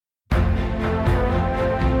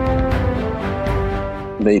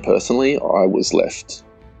Me personally, I was left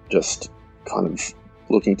just kind of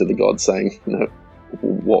looking to the gods saying,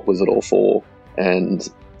 what was it all for? And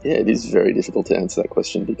yeah, it is very difficult to answer that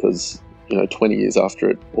question because, 20 years after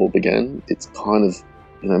it all began, it's kind of,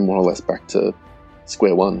 more or less back to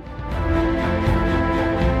square one.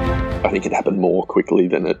 I think it happened more quickly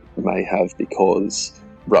than it may have because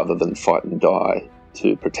rather than fight and die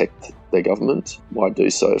to protect their government, why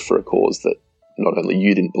do so for a cause that not only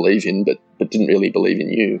you didn't believe in, but didn't really believe in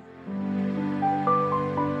you?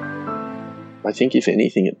 I think, if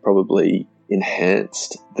anything, it probably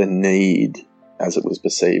enhanced the need, as it was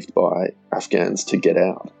perceived by Afghans, to get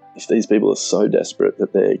out. If these people are so desperate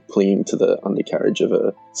that they're clinging to the undercarriage of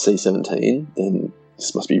a C-17, then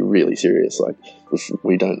this must be really serious. Like, if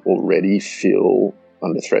we don't already feel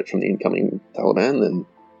under threat from the incoming Taliban, then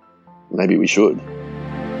maybe we should.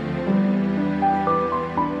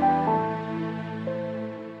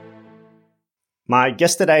 My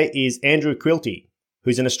guest today is Andrew Quilty,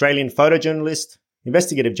 who's an Australian photojournalist,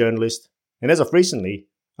 investigative journalist, and as of recently,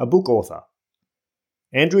 a book author.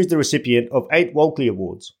 Andrew is the recipient of 8 Walkley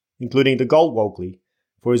Awards, including the Gold Walkley,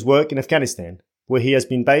 for his work in Afghanistan, where he has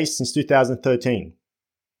been based since 2013.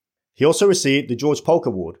 He also received the George Polk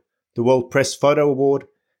Award, the World Press Photo Award,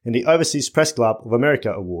 and the Overseas Press Club of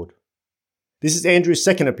America Award. This is Andrew's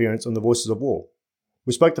second appearance on The Voices of War.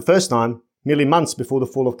 We spoke the first time, merely months before the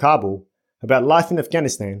fall of Kabul, about life in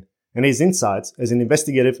Afghanistan and his insights as an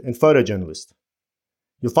investigative and photojournalist.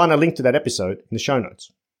 You'll find a link to that episode in the show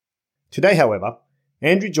notes. Today, however,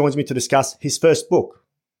 Andrew joins me to discuss his first book,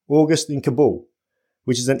 August in Kabul,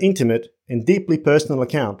 which is an intimate and deeply personal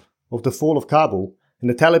account of the fall of Kabul and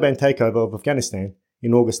the Taliban takeover of Afghanistan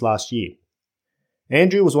in August last year.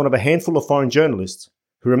 Andrew was one of a handful of foreign journalists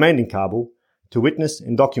who remained in Kabul to witness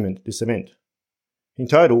and document this event. In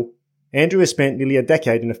total, Andrew has spent nearly a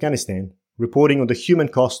decade in Afghanistan reporting on the human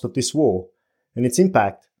cost of this war and its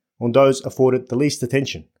impact on those afforded the least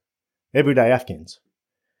attention, everyday Afghans.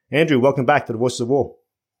 Andrew, welcome back to The Voices of War.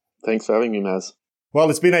 Thanks for having me, Maz. Well,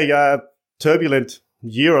 it's been a turbulent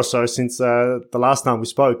year or so since the last time we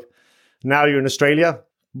spoke. Now you're in Australia.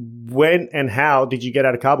 When and how did you get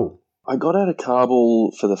out of Kabul? I got out of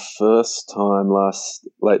Kabul for the first time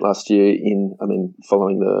late last year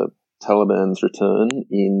following the Taliban's return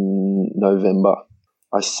in November.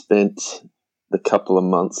 I spent the couple of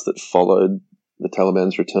months that followed the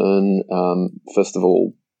Taliban's return, first of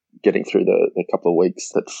all, getting through the couple of weeks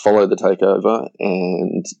that followed the takeover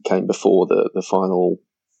and came before the final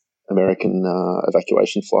American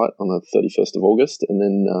evacuation flight on the 31st of August. And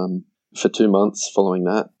then for 2 months following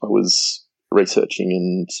that, I was researching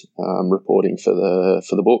and reporting for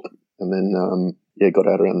the book. And then, got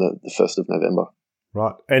out around the 1st of November.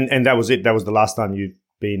 Right. And that was it? That was the last time you'd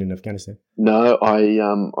been in Afghanistan? No,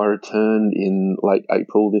 I returned in late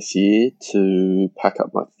April this year to pack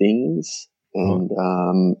up my things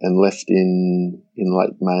and left in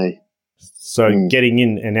late May. So getting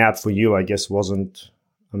in and out for you, I guess, wasn't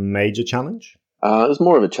a major challenge? It was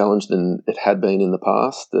more of a challenge than it had been in the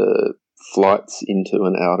past. The flights into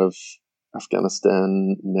and out of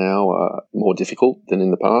Afghanistan now are more difficult than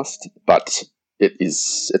in the past, but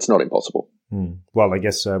it's not impossible. Well, I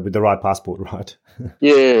guess with the right passport, right?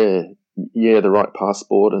 Yeah, the right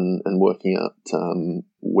passport and working out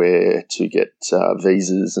where to get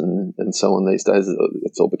visas and so on these days.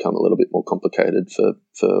 It's all become a little bit more complicated for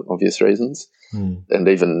obvious reasons. And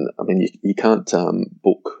even, you can't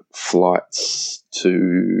book flights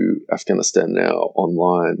to Afghanistan now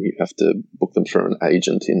online. You have to book them through an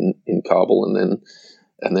agent in Kabul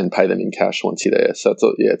and then pay them in cash once you're there. So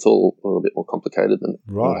it's all a little bit more complicated than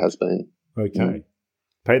it has been. Okay.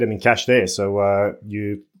 Pay them in cash there. So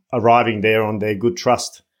you arriving there on their good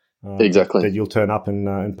trust. Exactly. That you'll turn up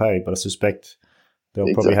and pay. But I suspect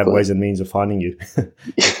they'll probably have ways and means of finding you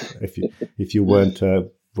if you weren't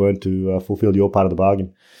to fulfill your part of the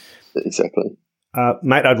bargain. Exactly.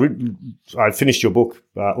 Mate, I finished your book,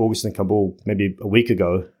 August in Kabul, maybe a week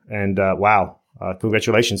ago. And wow.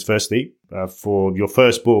 Congratulations, firstly, for your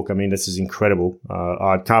first book. This is incredible.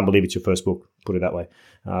 I can't believe it's your first book, put it that way.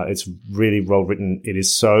 It's really well written. It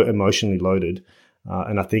is so emotionally loaded.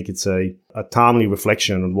 And I think it's a timely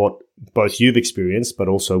reflection on what both you've experienced, but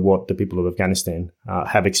also what the people of Afghanistan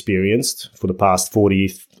have experienced for the past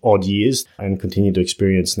 40-odd years and continue to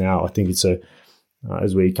experience now. I think it's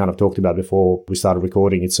as we kind of talked about before we started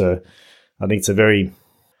recording, I think it's a very,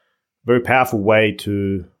 very powerful way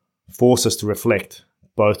to force us to reflect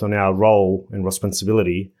both on our role and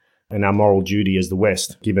responsibility and our moral duty as the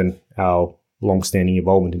West, given our long-standing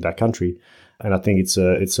involvement in that country. And I think it's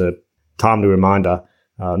a timely reminder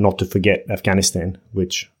not to forget Afghanistan,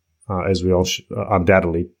 which as we all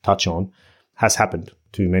undoubtedly touch on, has happened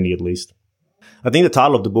to many at least. I think the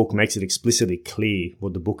title of the book makes it explicitly clear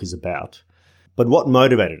what the book is about. But what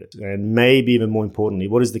motivated it? And maybe even more importantly,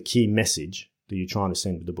 what is the key message that you're trying to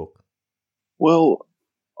send with the book? Well,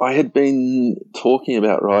 I had been talking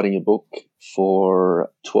about writing a book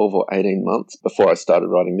for 12 or 18 months before I started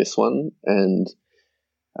writing this one, and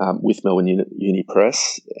with Melbourne Uni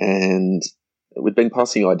Press, and we'd been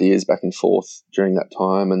passing ideas back and forth during that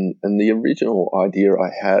time, and the original idea I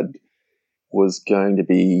had was going to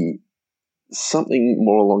be something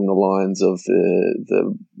more along the lines of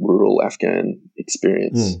the rural Afghan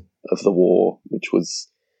experience of the war, which was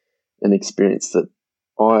an experience that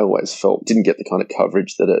I always felt didn't get the kind of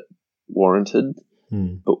coverage that it warranted,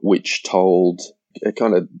 but which told a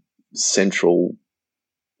kind of central,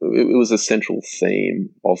 it was a central theme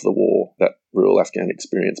of the war, that rural Afghan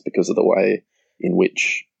experience, because of the way in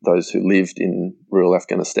which those who lived in rural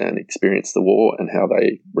Afghanistan experienced the war and how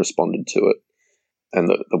they responded to it. And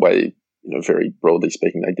the way, very broadly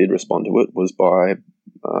speaking, they did respond to it was by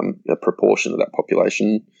a proportion of that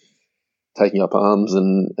population taking up arms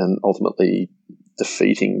and ultimately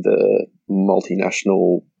defeating the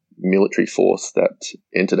multinational military force that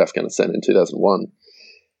entered Afghanistan in 2001.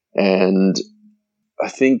 And I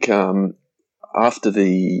think after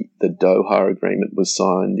the Doha Agreement was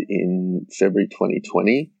signed in February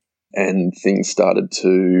 2020 and things started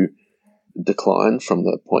to decline from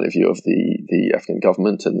the point of view of the Afghan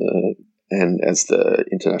government and as the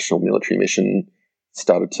international military mission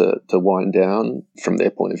started to wind down from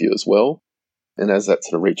their point of view as well, and as that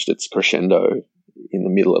sort of reached its crescendo in the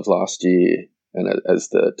middle of last year, and as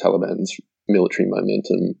the Taliban's military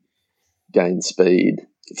momentum gained speed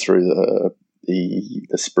through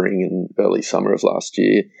the spring and early summer of last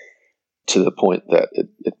year, to the point that it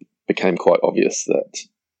became quite obvious that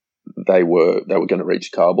they were going to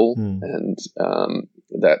reach Kabul, and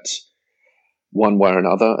that one way or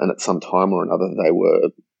another, and at some time or another, they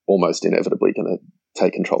were almost inevitably going to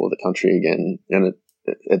take control of the country again. And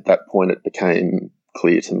at that point, it became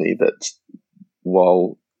clear to me that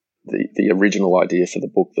while the original idea for the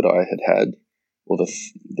book that I had, or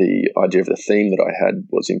the idea of the theme that I had,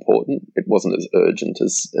 was important, it wasn't as urgent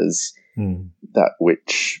as that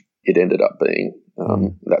which it ended up being.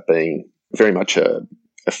 That being very much a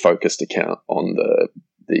focused account on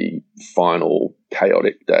the final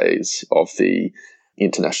chaotic days of the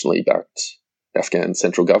internationally backed Afghan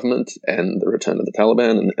central government and the return of the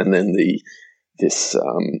Taliban, and then this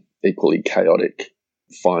equally chaotic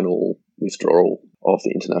final withdrawal of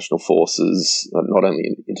the international forces, not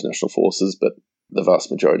only international forces, but the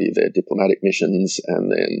vast majority of their diplomatic missions, and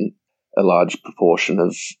then a large proportion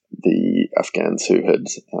of the Afghans who had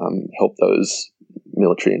helped those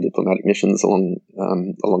military and diplomatic missions along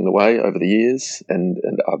the way over the years, and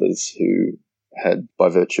others who had, by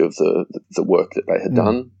virtue of the work that they had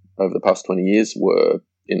done over the past 20 years, were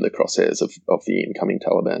in the crosshairs of the incoming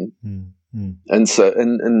Taliban. And so,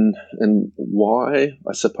 and why,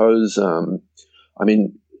 I suppose,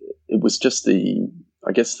 it was just the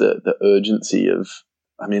urgency of,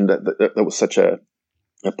 that was such a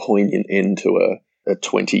poignant end to a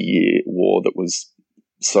 20-year war that was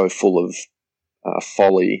so full of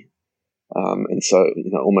folly, and so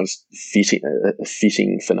almost a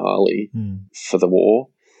fitting finale for the war.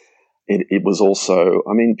 It was also,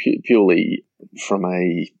 purely from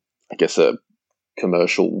a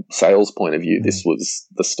commercial sales point of view, this was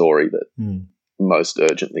the story that most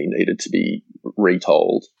urgently needed to be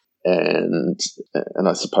retold, and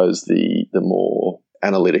I suppose the more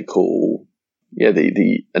analytical,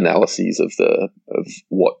 the analyses of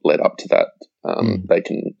what led up to that,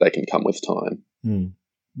 they can come with time.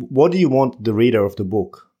 What do you want the reader of the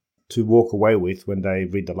book to walk away with when they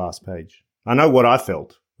read the last page? I know what I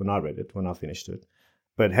felt when I read it, when I finished it.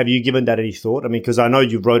 But have you given that any thought? Because I know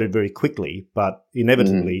you wrote it very quickly, but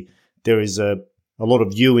inevitably there is a lot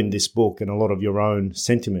of you in this book and a lot of your own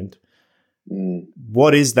sentiment.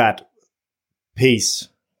 What is that piece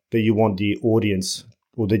that you want the audience,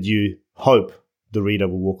 or that you hope the reader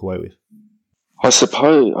will walk away with? I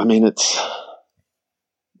suppose,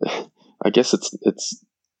 it's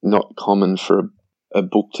not common for a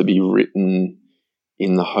book to be written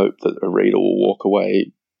in the hope that a reader will walk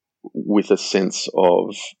away with a sense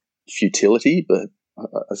of futility, but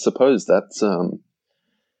I suppose that's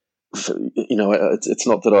it's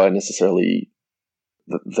not that I necessarily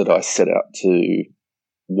that I set out to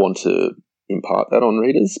want to impart that on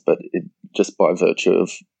readers, but it just by virtue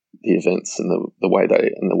of the events and the way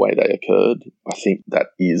they occurred, I think that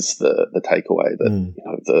is the takeaway,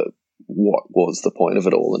 that what was the point of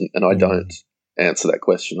it all, and I don't answer that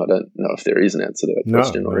question. I don't know if there is an answer to that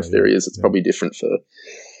question, or if there is, it's probably different for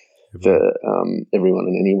everyone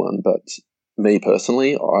and anyone. But me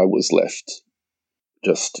personally, I was left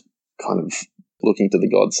just kind of looking to the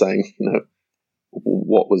gods, saying,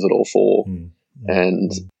 what was it all for?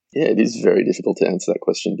 And yeah, it is very difficult to answer that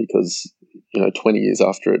question because 20 years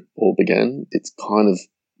after it all began, it's kind of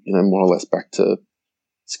more or less back to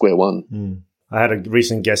square one. I had a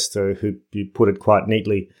recent guest who put it quite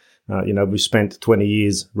neatly. We spent 20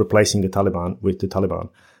 years replacing the Taliban with the Taliban,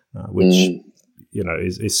 which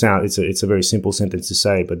it's a very simple sentence to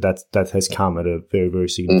say, but that has come at a very, very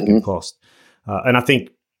significant cost. And I think,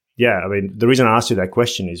 the reason I asked you that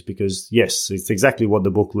question is because, yes, it's exactly what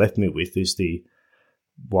the book left me with, is the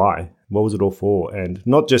why. What was it all for? And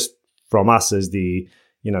not just from us as the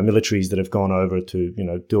militaries that have gone over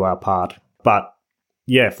to do our part, but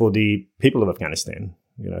for the people of Afghanistan,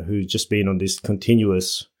 who've just been on this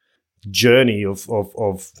continuous journey of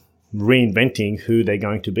reinventing who they're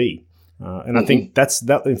going to be. And I think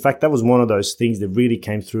that. In fact, that was one of those things that really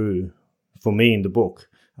came through for me in the book.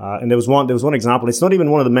 And there was one example. It's not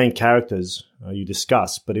even one of the main characters you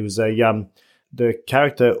discuss, but it was the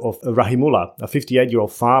character of Rahimullah, a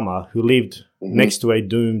 58-year-old farmer who lived next to a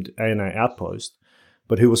doomed ANA outpost,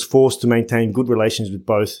 but who was forced to maintain good relations with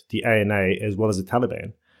both the ANA as well as the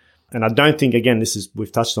Taliban. And I don't think, again,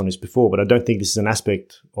 we've touched on this before, but I don't think this is an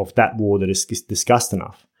aspect of that war that is discussed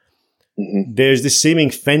enough. There's this seeming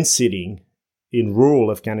fence-sitting in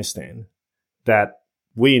rural Afghanistan that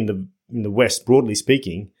we in the West, broadly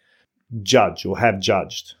speaking, judge or have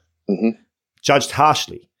judged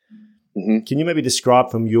harshly. Can you maybe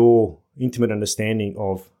describe from your intimate understanding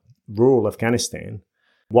of rural Afghanistan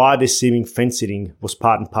why this seeming fence-sitting was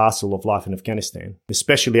part and parcel of life in Afghanistan,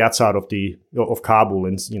 especially outside of Kabul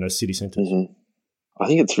and city centres? I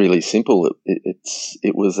think it's really simple.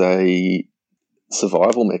 It was a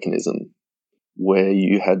survival mechanism where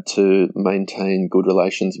you had to maintain good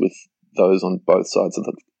relations with those on both sides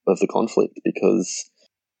of the conflict, because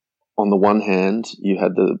on the one hand you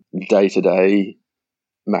had the day-to-day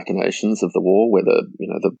machinations of the war where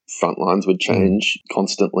the front lines would change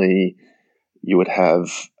constantly. You would have,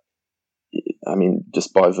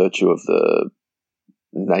 just by virtue of the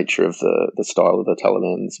nature of the style of the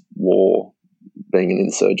Taliban's war being an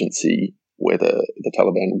insurgency, where the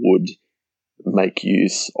Taliban would make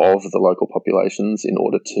use of the local populations in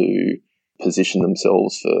order to position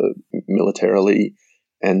themselves for militarily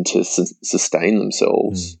and to sustain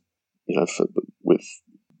themselves, with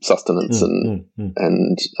sustenance and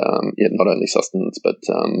not only sustenance, but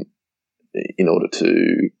in order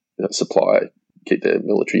to keep their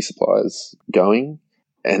military supplies going.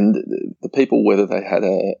 And the people, whether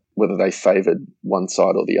they favoured one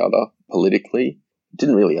side or the other politically,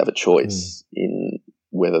 didn't really have a choice in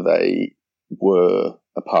whether they were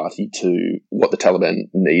a party to what the Taliban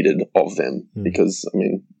needed of them. Because,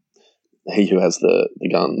 he who has the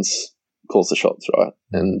guns calls the shots, right?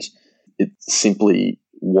 And it simply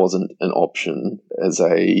wasn't an option as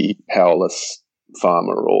a powerless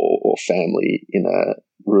farmer or family in a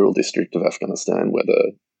rural district of Afghanistan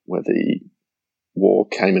where the war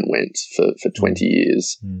came and went for 20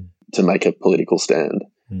 years to make a political stand.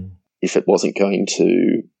 If it wasn't going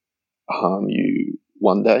to harm you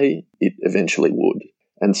one day, it eventually would.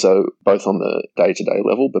 And so both on the day-to-day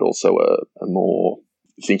level, but also a more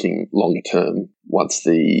thinking longer term, once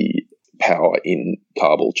the power in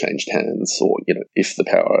Kabul changed hands, or, if the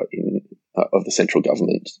power of the central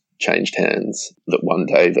government changed hands, that one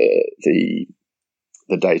day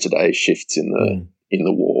the day-to-day shifts in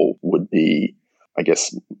the war would be, I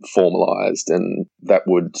guess, formalized, and that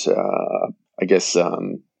would,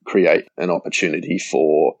 create an opportunity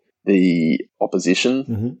for the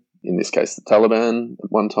opposition, in this case the Taliban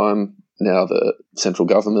at one time, now the central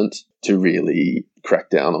government, to really crack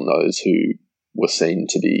down on those who were seen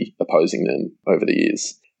to be opposing them over the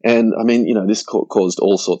years. And, this caused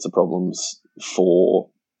all sorts of problems for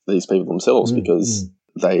these people themselves because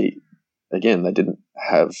they didn't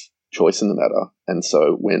have choice in the matter. And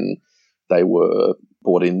so when they were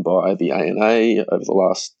brought in by the ANA over the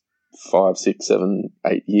last 5, 6, 7,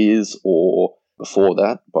 8 years, or before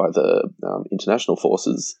that by the international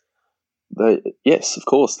forces, yes, of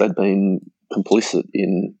course, they'd been complicit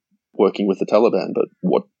in working with the Taliban, but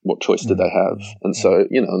what choice did they have? And so,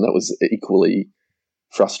 and that was equally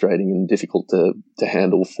frustrating and difficult to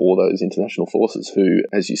handle for those international forces who,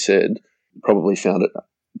 as you said, probably found it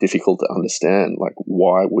difficult to understand, like,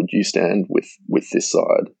 why would you stand with this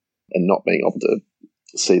side, and not being able to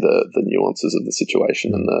see the nuances of the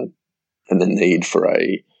situation and the need for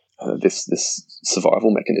this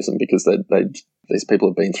survival mechanism, because they'd These people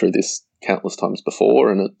have been through this countless times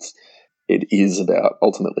before, and it is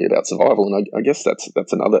ultimately about survival. And I guess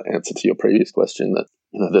that's another answer to your previous question, that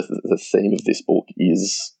the theme of this book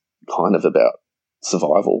is kind of about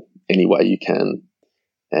survival any way you can,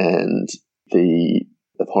 and the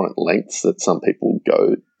abhorrent lengths that some people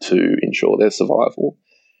go to ensure their survival,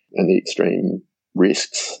 and the extreme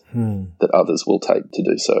risks that others will take to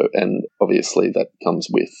do so. And obviously that comes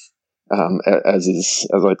with, as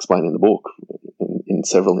I explain in the book, in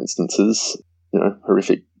several instances,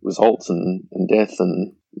 horrific results and death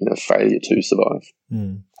and failure to survive.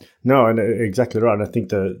 No, and exactly right. I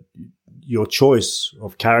think your choice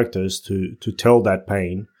of characters to tell that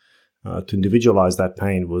pain, to individualize that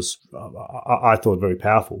pain, was, I thought, very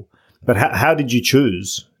powerful. But how did you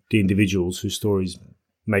choose the individuals whose stories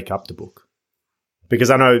make up the book? Because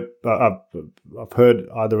I know I've heard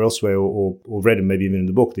either elsewhere or read, and maybe even in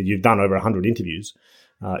the book, that you've done over 100 interviews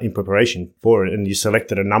in preparation for it, and you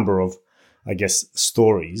selected a number of, I guess,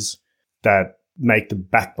 stories that make the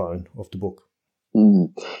backbone of the book.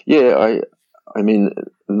 Yeah, I mean,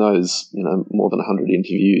 in those more than 100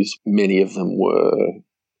 interviews, many of them were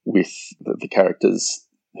with the characters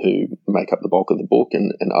who make up the bulk of the book,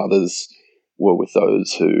 and others were with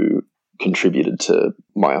those who contributed to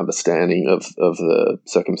my understanding of the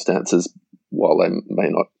circumstances, while they may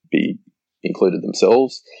not be included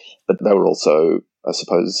themselves. But they were also, I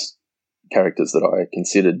suppose, characters that I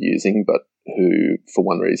considered using, but who, for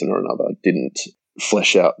one reason or another, didn't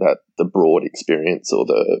flesh out the broad experience or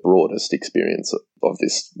the broadest experience of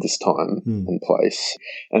this time and place.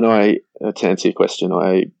 And to answer your question,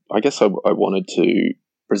 I guess I wanted to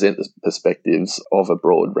present the perspectives of a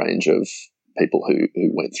broad range of people who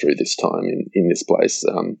went through this time in this place,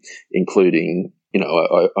 including,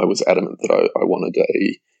 I was adamant that I wanted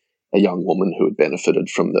a young woman who had benefited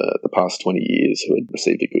from the past 20 years, who had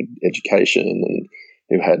received a good education and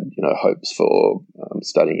who had hopes for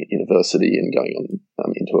studying at university and going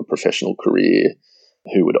on into a professional career,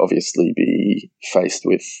 who would obviously be faced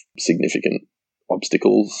with significant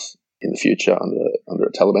obstacles in the future under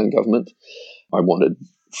a Taliban government. I wanted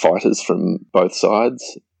fighters from both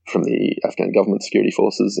sides, from the Afghan government security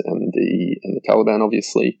forces and the Taliban,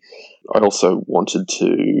 obviously. I also wanted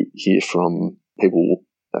to hear from people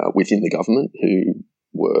within the government who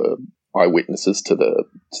were eyewitnesses to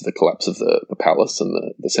the collapse of the palace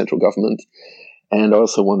and the central government. And I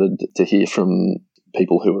also wanted to hear from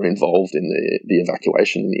people who were involved in the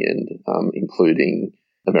evacuation in the end, including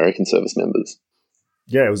American service members.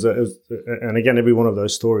 Yeah, it was, and again, every one of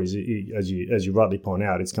those stories, as you rightly point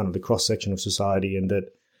out, it's kind of the cross section of society, and that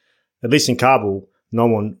at least in Kabul, no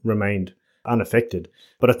one remained unaffected.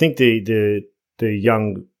 But I think the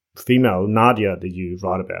young female Nadia that you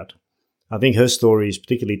write about, I think her story is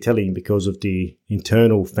particularly telling because of the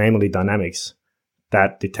internal family dynamics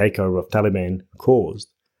that the takeover of Taliban caused.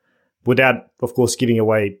 Without, of course, giving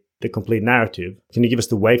away the complete narrative, can you give us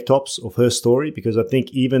the wave tops of her story? Because I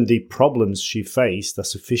think even the problems she faced are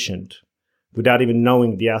sufficient without even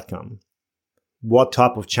knowing the outcome. What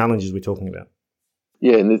type of challenges we're talking about?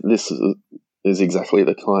 Yeah, and this is exactly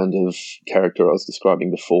the kind of character I was describing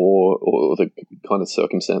before, or the kind of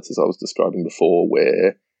circumstances I was describing before,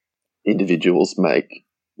 where individuals make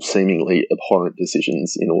seemingly abhorrent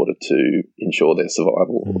decisions in order to ensure their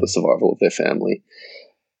survival or the survival of their family.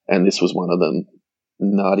 And this was one of them.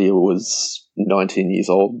 Nadia was 19 years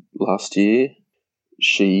old last year.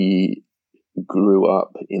 She grew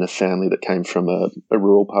up in a family that came from a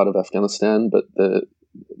rural part of Afghanistan, but the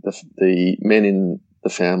men in the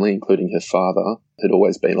family, including her father, had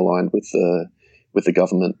always been aligned with the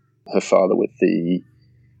government. Her father with the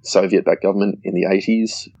Soviet-backed government in the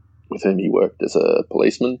 80s, with whom he worked as a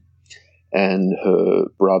policeman, and her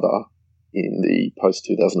brother in the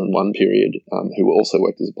post-2001 period, who also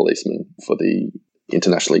worked as a policeman for the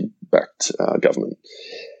internationally backed government.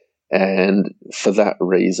 And for that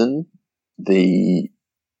reason, the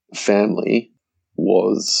family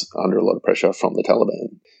was under a lot of pressure from the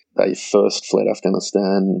Taliban. They first fled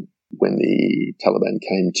Afghanistan when the Taliban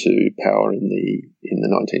came to power in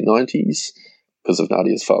the 1990s because of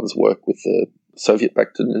Nadia's father's work with the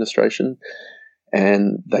Soviet-backed administration.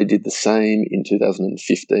 And they did the same in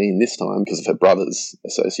 2015, this time because of her brother's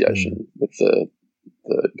association with the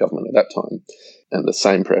government at that time. And the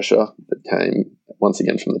same pressure that came once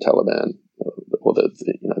again from the Taliban, or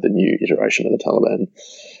the new iteration of the Taliban.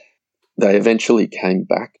 They eventually came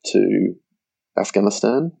back to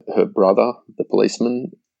Afghanistan. Her brother, the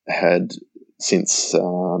policeman, had since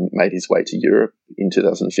made his way to Europe in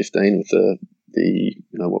 2015 with the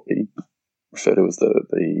what we refer to as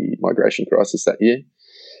the migration crisis that year.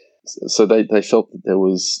 So they felt that there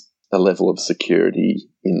was a level of security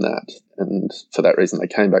in that. And for that reason, they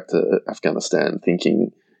came back to Afghanistan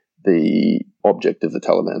thinking the object of the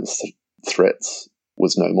Taliban's threats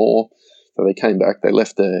was no more. So they came back, they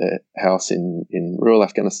left their house in rural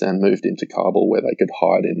Afghanistan, moved into Kabul where they could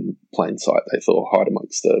hide in plain sight. They thought hide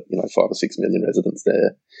amongst the 5 or 6 million residents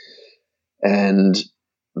there. And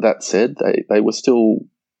that said, they were still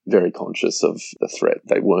very conscious of the threat.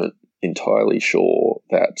 They weren't entirely sure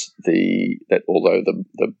that although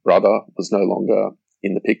the brother was no longer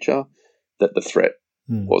in the picture, that the threat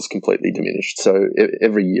was completely diminished. So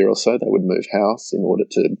every year or so they would move house in order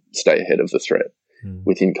to stay ahead of the threat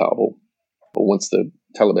within Kabul. But once the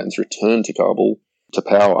Taliban's return to Kabul to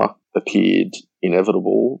power appeared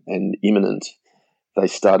inevitable and imminent, they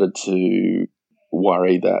started to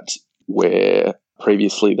worry that where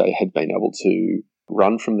previously they had been able to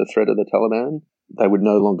run from the threat of the Taliban, they would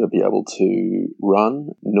no longer be able to run,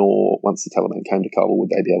 nor once the Taliban came to Kabul would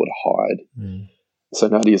they be able to hide. So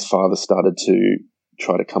Nadia's father started to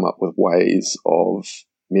try to come up with ways of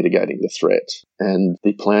mitigating the threat. And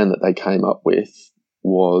the plan that they came up with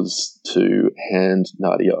was to hand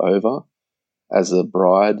Nadia over as a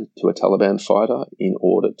bride to a Taliban fighter in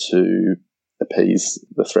order to appease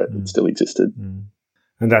the threat that still existed.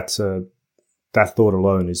 And that's that thought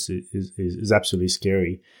alone is absolutely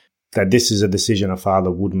scary. That this is a decision a father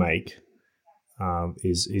would make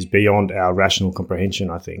is beyond our rational comprehension,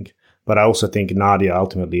 I think. But I also think Nadia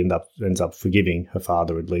ultimately ends up forgiving her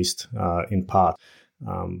father, at least in part,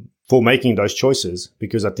 for making those choices,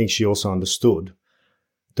 because I think she also understood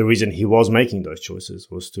the reason he was making those choices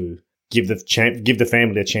was to give the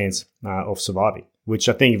family a chance of surviving, which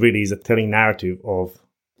I think really is a telling narrative of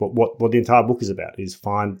what the entire book is about, is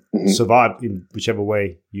survive in whichever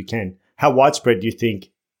way you can. How widespread do you think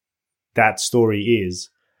that story is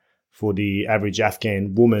for the average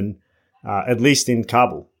Afghan woman, at least in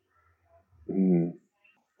Kabul?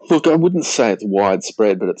 Look, I wouldn't say it's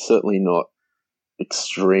widespread, but it's certainly not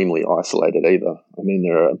extremely isolated either. I mean,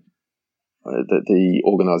 there are the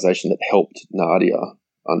organisation that helped Nadia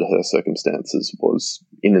under her circumstances was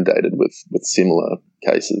inundated with similar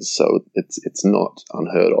cases, so it's not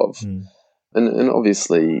unheard of. And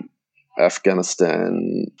obviously,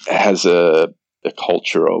 Afghanistan has a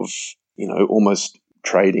culture of almost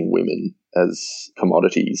trading women as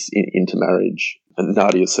commodities into marriage, and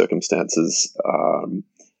Nadia's circumstances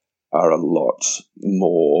are a lot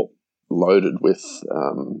more loaded with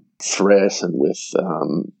threat and with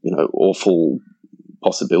awful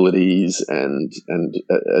possibilities and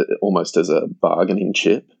almost as a bargaining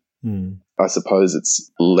chip. I suppose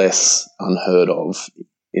it's less unheard of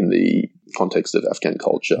in the context of Afghan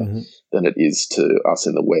culture than it is to us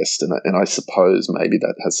in the West, and I suppose maybe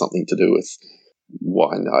that has something to do with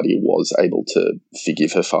why Nadia was able to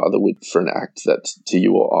forgive her father for an act that to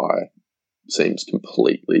you or I seems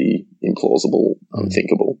completely implausible,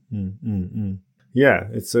 unthinkable. Yeah,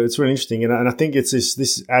 it's really interesting, and I think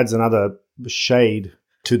this adds another shade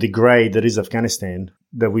to the grey that is Afghanistan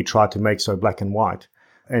that we try to make so black and white,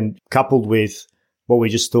 and coupled with what we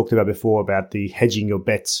just talked about before about the hedging your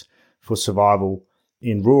bets for survival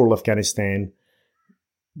in rural Afghanistan.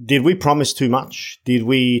 Did we promise too much? Did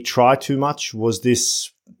we try too much? Was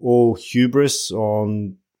this all hubris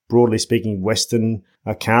on, broadly speaking, Western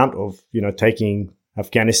account of taking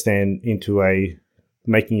Afghanistan into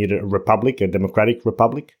making it a republic, a democratic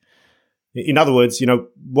republic? In other words,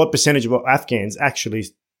 what percentage of Afghans actually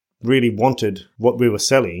really wanted what we were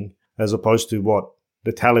selling as opposed to what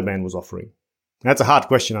the Taliban was offering? That's a hard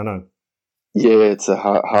question, I know. Yeah, it's a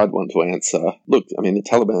hard one to answer. Look, I mean, the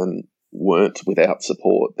Taliban weren't without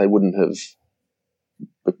support. They wouldn't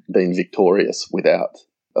have been victorious without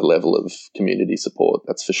a level of community support,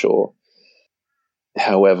 that's for sure.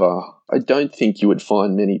 However, I don't think you would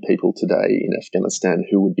find many people today in Afghanistan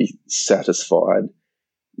who would be satisfied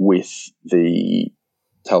with the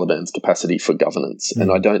Taliban's capacity for governance.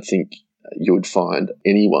 And I don't think you would find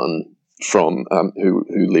anyone from who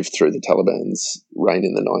lived through the Taliban's reign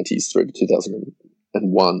in the 90s through to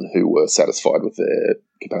 2001 who were satisfied with their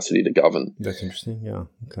capacity to govern. That's interesting, yeah.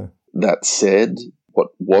 Okay. That said, what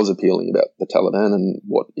was appealing about the Taliban and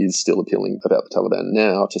what is still appealing about the Taliban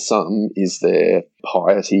now to some is their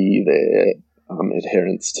piety, their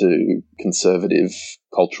adherence to conservative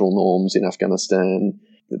cultural norms in Afghanistan,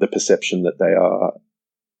 the perception that they are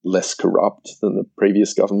less corrupt than the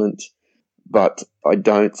previous government. But I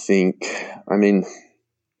think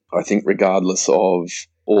regardless of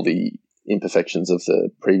all the imperfections of the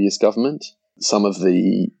previous government, some of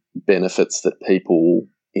the benefits that people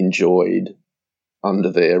enjoyed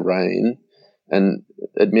under their reign, and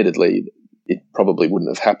admittedly, it probably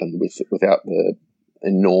wouldn't have happened without the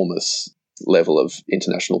enormous level of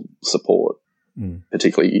international support,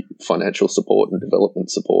 particularly financial support and development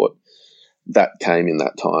support, that came in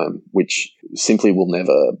that time, which simply will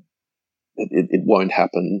never, it won't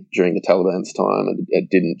happen during the Taliban's time, and it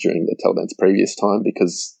didn't during the Taliban's previous time,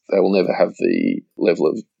 because they will never have the level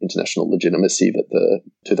of international legitimacy that the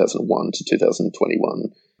 2001 to 2021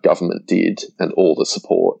 government did, and all the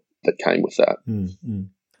support that came with that.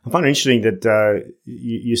 I find it interesting that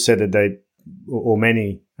you said that they, or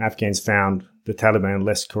many Afghans, found the Taliban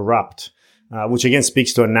less corrupt, which again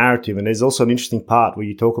speaks to a narrative. And there's also an interesting part where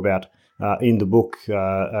you talk about in the book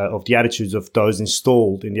of the attitudes of those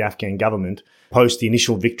installed in the Afghan government post the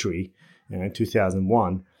initial victory in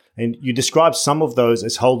 2001. And you describe some of those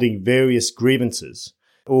as holding various grievances,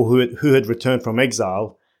 or who had returned from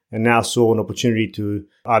exile and now saw an opportunity to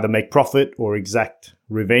either make profit or exact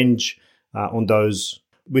revenge on those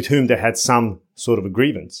with whom they had some sort of a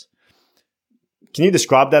grievance. Can you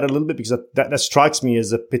describe that a little bit? Because that strikes me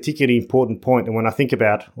as a particularly important point. And when I think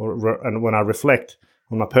about, and when I reflect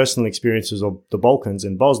on my personal experiences of the Balkans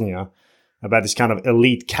and Bosnia, about this kind of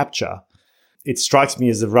elite capture, it strikes me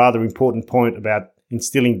as a rather important point about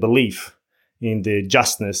instilling belief in the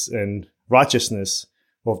justness and righteousness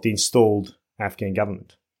of the installed Afghan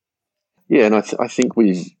government. Yeah, and I think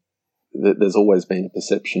there's always been a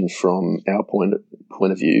perception from our point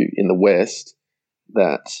of view in the West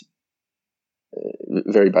that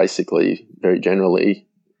very basically, very generally,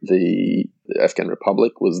 the Afghan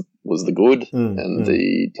Republic was the good and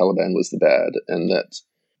the Taliban was the bad, and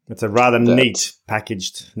that's a rather neat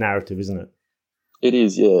packaged narrative, isn't it? It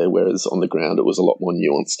is, yeah. Whereas on the ground, it was a lot more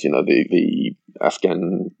nuanced. You know, the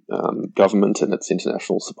Afghan government and its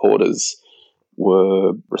international supporters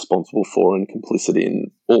were responsible for and complicit in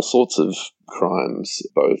all sorts of crimes,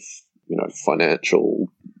 both, you know, financial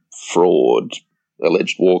fraud,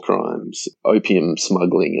 alleged war crimes, opium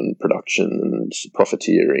smuggling and production, and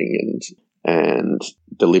profiteering, and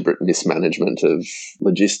deliberate mismanagement of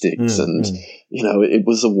logistics. You know, it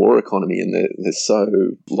was a war economy, and they're so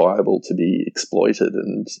liable to be exploited,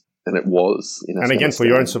 and it was. You know, and again, for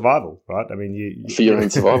your own survival, right? I mean, for your own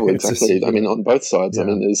survival, exactly. I mean, on both sides. Yeah. I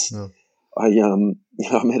mean, there's. Yeah. I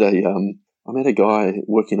met a guy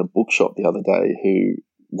working in a bookshop the other day who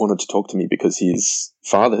wanted to talk to me because his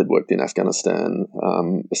father had worked in Afghanistan,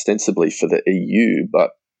 ostensibly for the EU,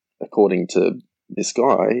 but according to this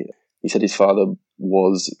guy, he said his father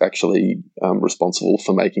was actually responsible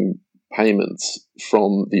for making payments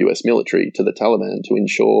from the US military to the Taliban to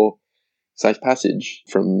ensure safe passage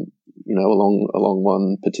from, you know, along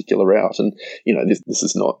one particular route. And, you know, this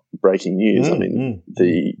is not breaking news. I mean,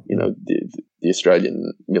 the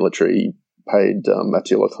Australian military paid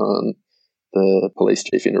Matiullah Khan, the police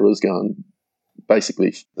chief in Uruzgan,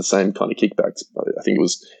 basically the same kind of kickbacks. I think it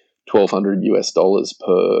was $1,200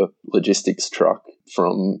 per logistics truck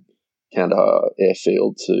from Kandahar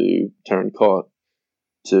airfield to Tarankot,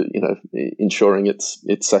 to, you know, ensuring its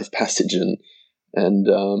safe passage.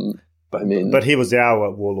 But he was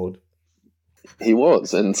our warlord. He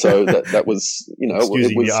was, and so that was, you know, it was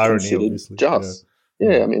the irony, considered obviously. just.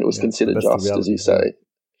 Yeah, I mean, it was considered just, as you say.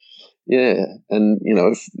 Yeah, and, you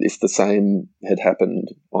know, if the same had happened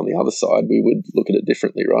on the other side, we would look at it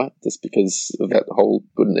differently, right? Just because of that whole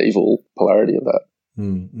good and evil polarity of that.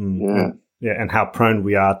 Yeah, and how prone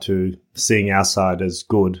we are to seeing our side as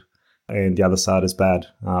good and the other side as bad.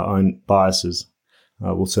 Our own biases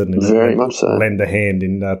will certainly very much so lend a hand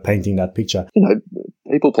in painting that picture. You know,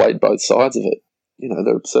 people played both sides of it. You know,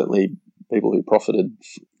 there were certainly people who profited,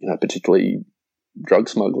 you know, particularly drug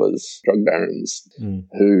smugglers, drug barons,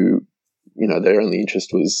 who, you know, their only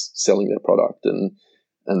interest was selling their product,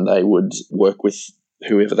 and they would work with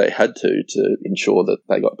whoever they had to ensure that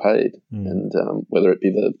they got paid, and whether it be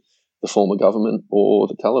the former government or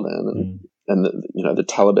the Taliban, and you know, the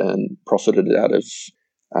Taliban profited out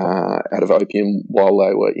of opium while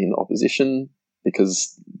they were in opposition,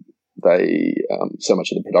 because they so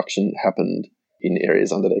much of the production happened in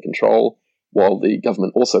areas under their control, while the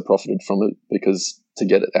government also profited from it, because to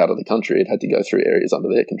get it out of the country, it had to go through areas under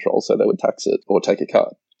their control, so they would tax it or take a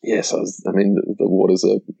cut. Yes, I mean, the waters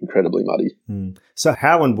are incredibly muddy. So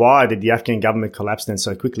how and why did the Afghan government collapse then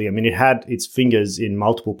so quickly? I mean, it had its fingers in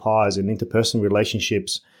multiple pies and interpersonal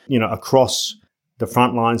relationships, you know, across the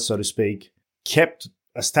front lines, so to speak, kept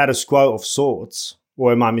a status quo of sorts.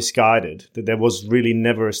 Or am I misguided that there was really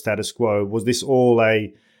never a status quo? Was this all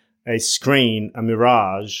a screen, a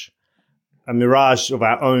mirage of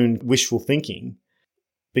our own wishful thinking?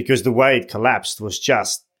 Because the way it collapsed was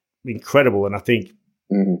just incredible. And I think,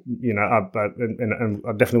 you know, and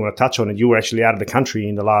I definitely want to touch on it. You were actually out of the country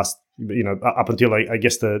in the last up until, I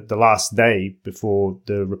guess, the last day before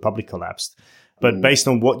the Republic collapsed. But based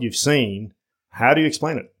on what you've seen, how do you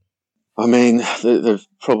explain it? I mean, there's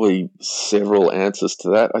probably several answers to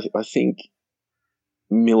that. I think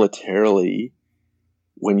militarily,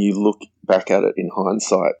 when you look back at it in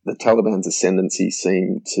hindsight, the Taliban's ascendancy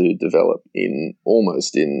seemed to develop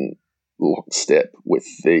almost in lockstep with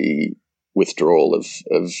the withdrawal of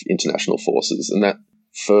international forces. And that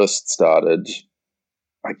first started,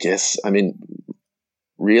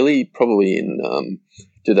 really probably in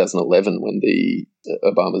 2011 when the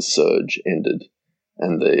Obama's surge ended,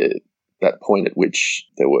 and that point at which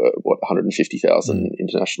there were 150,000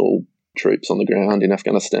 international troops on the ground in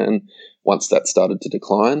Afghanistan. Once that started to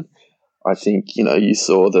decline, I think you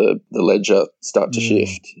saw the ledger start to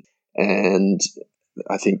shift, and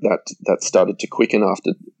I think that started to quicken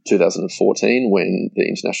after 2014 when the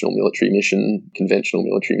conventional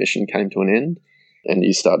military mission came to an end. And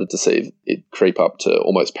you started to see it creep up to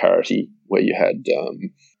almost parity, where you had,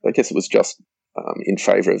 I guess it was just in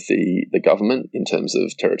favour of the government in terms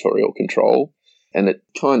of territorial control. And it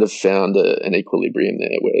kind of found an equilibrium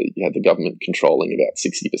there where you had the government controlling about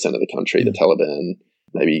 60% of the country, the Taliban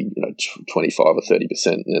maybe 25 or 30%,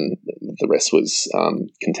 and then the rest was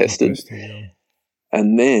contested.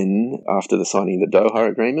 And then after the signing of the Doha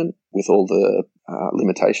Agreement, with all the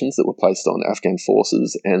limitations that were placed on Afghan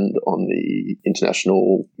forces and on the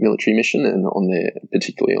international military mission and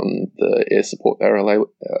particularly on the air support they were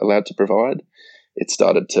allowed to provide, it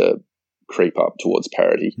started to creep up towards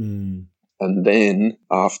parity. And then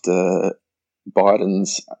after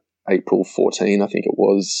Biden's April 14, I think it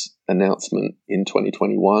was, announcement in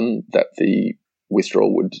 2021 that the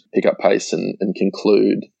withdrawal would pick up pace and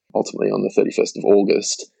conclude ultimately on the 31st of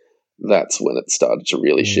August, that's when it started to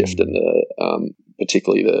really shift, and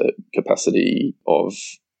particularly the capacity of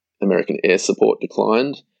American air support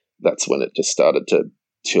declined. That's when it just started to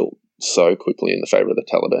tilt so quickly in the favour of the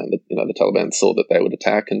Taliban that the Taliban saw that they would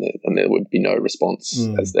attack and there would be no response,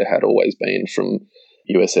 as there had always been from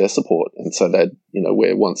US air support. And so they'd,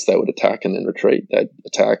 where once they would attack and then retreat, they'd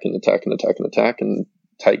attack and attack and attack and attack and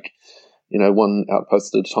take, one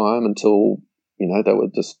outpost at a time until they were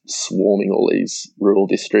just swarming all these rural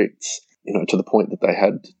districts, to the point that they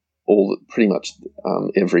had pretty much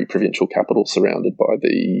every provincial capital surrounded by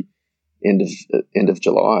the end of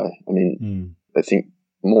July. I mean, I think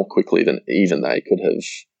more quickly than even they could have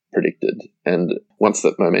predicted. And once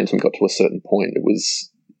that momentum got to a certain point,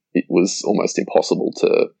 it was almost impossible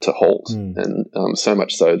to halt. And so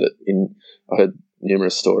much so that I heard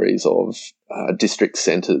numerous stories of district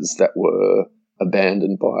centres that were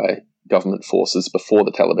abandoned by government forces before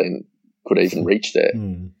the Taliban could even reach there.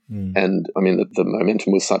 And I mean, the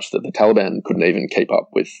momentum was such that the Taliban couldn't even keep up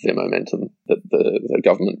with their momentum, that the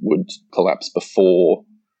government would collapse before,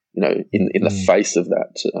 in the face of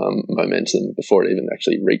that momentum, before it even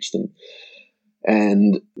actually reached them.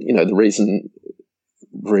 And, the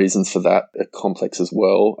reasons for that are complex as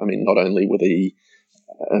well. I mean, not only were the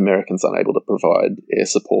Americans unable to provide air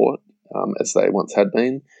support as they once had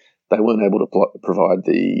been, they weren't able to provide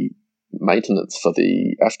the maintenance for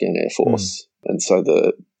the Afghan Air Force. And so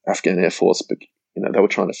the Afghan Air Force, they were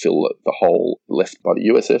trying to fill the hole left by the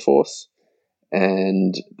US Air Force,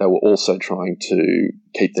 and they were also trying to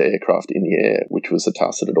keep the aircraft in the air, which was a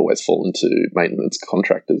task that had always fallen to maintenance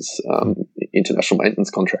contractors, international maintenance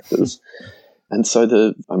contractors. And so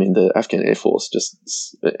the Afghan Air Force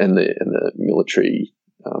and the military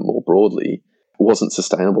more broadly wasn't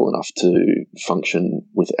sustainable enough to function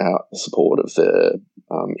without the support of their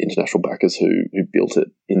international backers who built it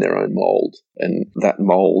in their own mould. And that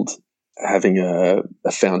mould, having a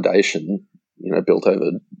foundation, built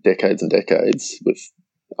over decades and decades with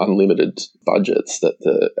unlimited budgets that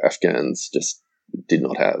the Afghans just did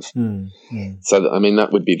not have. So, that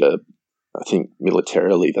would be I think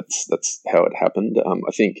militarily that's how it happened.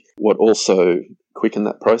 I think what also quickened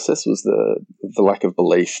that process was the lack of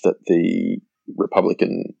belief that the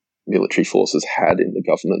Republican military forces had in the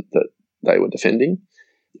government that they were defending,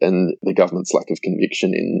 and the government's lack of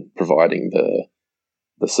conviction in providing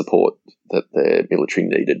the support that their military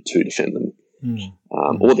needed to defend them,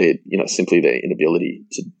 or their simply their inability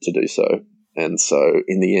to do so. And so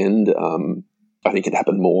in the end, I think it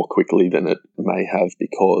happened more quickly than it may have,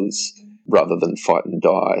 because rather than fight and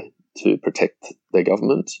die to protect their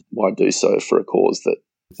government, why do so for a cause that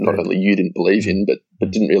not only you didn't believe in,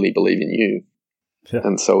 but didn't really believe in you? Yeah,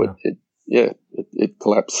 and so it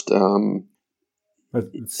collapsed.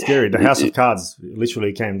 It's scary. The house of cards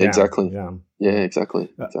literally came down. Exactly. Yeah,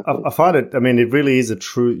 exactly. I find it. I mean, it really is a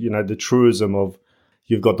true. The truism of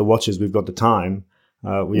 "you've got the watches, we've got the time."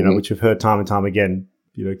 Which we've heard time and time again.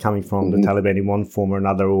 coming from the Taliban in one form or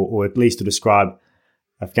another, or at least to describe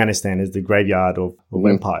Afghanistan as the graveyard of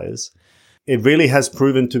empires. It really has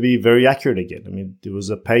proven to be very accurate again. I mean, there was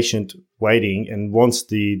a patient waiting, and once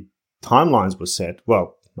the timelines were set,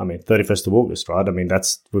 31st of August, right? I mean,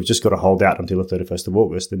 we've just got to hold out until the 31st of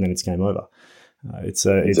August, and then it's game over.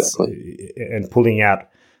 And pulling out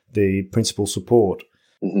the principal support.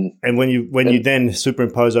 Mm-hmm. And when you then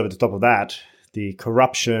superimpose over the top of that, the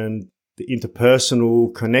corruption, the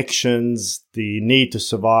interpersonal connections, the need to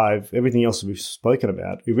survive, everything else that we've spoken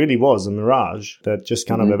about, it really was a mirage that just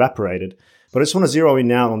kind of evaporated. But I just want to zero in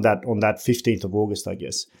now on that 15th of August, I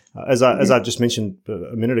guess. As I just mentioned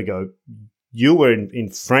a minute ago, you were in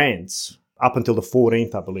France up until the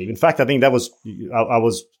 14th, I believe. In fact, I think that was I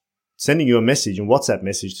was sending you a message, a WhatsApp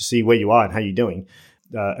message, to see where you are and how you're doing.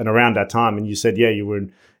 And around that time, and you said, you were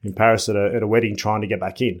in Paris at a wedding trying to get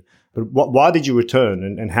back in. But why did you return,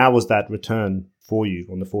 and how was that return for you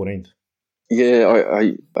on the 14th?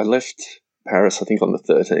 Yeah, I left Paris, I think, on the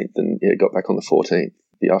 13th, and got back on the 14th,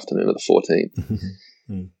 the afternoon of the 14th.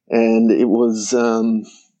 And it was, there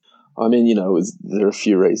are a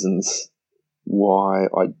few reasons why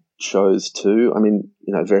I chose to. I mean,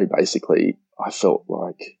 very basically, I felt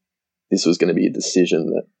like this was going to be a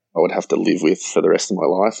decision that I would have to live with for the rest of my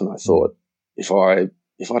life. And I thought, if I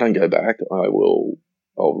don't go back,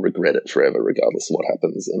 I'll regret it forever, regardless of what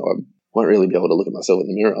happens. And I won't really be able to look at myself in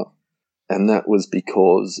the mirror. And that was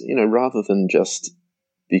because, rather than just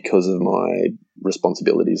because of my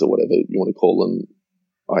responsibilities or whatever you want to call them,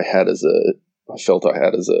 I felt I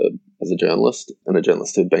had as a journalist, and a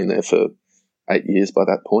journalist who'd been there for 8 years by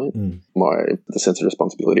that point. The sense of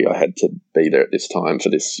responsibility I had to be there at this time for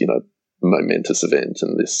this, momentous event,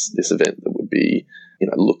 and this event that would be,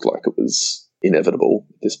 looked like it was inevitable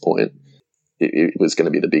at this point. It was going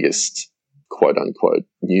to be the biggest quote unquote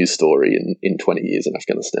news story in 20 years in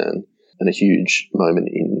Afghanistan, and a huge moment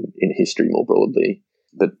in history more broadly.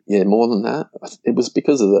 But more than that, it was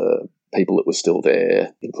because of the people that were still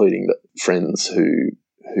there, including the friends who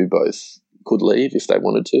both could leave if they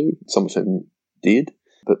wanted to, some of whom did,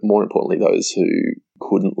 but more importantly, those who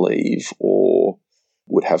couldn't leave or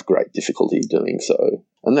would have great difficulty doing so.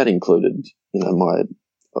 And that included, my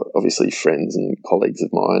obviously friends and colleagues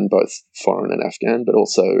of mine, both foreign and Afghan, but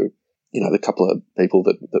also, the couple of people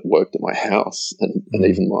that worked at my house, and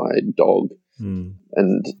even my dog,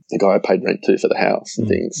 and the guy I paid rent to for the house and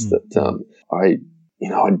things that I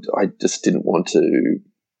just didn't want to.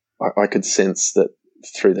 I could sense that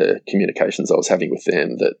through the communications I was having with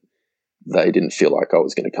them that they didn't feel like I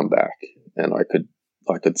was going to come back, and I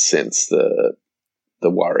could sense the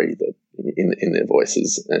worry that in their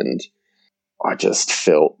voices, and I just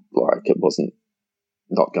felt like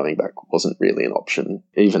not going back wasn't really an option,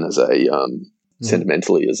 even as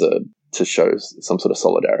sentimentally to show some sort of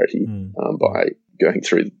solidarity by going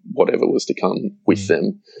through whatever was to come with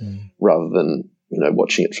them, rather than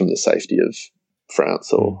watching it from the safety of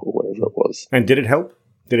France or wherever it was. And did it help?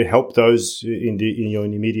 Did it help those in your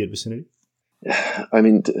immediate vicinity? I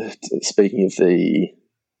mean, speaking of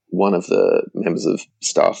one of the members of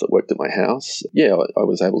staff that worked at my house, I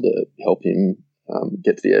was able to help him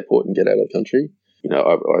get to the airport and get out of the country.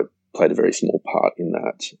 I played a very small part in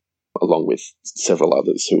that, along with several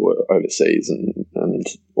others who were overseas and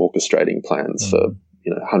orchestrating plans for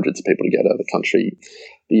hundreds of people to get out of the country.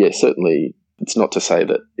 But certainly, it's not to say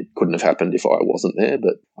that it couldn't have happened if I wasn't there,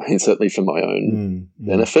 but I mean, certainly for my own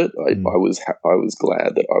benefit, I was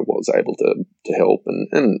glad that I was able to help, and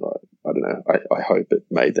I don't know, I hope it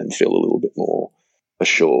made them feel a little bit more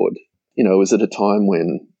assured. It was at a time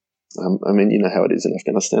when, how it is in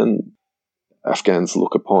Afghanistan. Afghans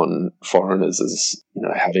look upon foreigners as,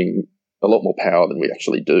 having a lot more power than we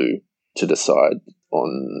actually do to decide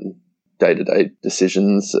on day-to-day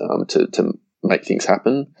decisions, to make things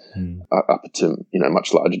happen, up to,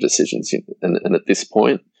 much larger decisions. And at this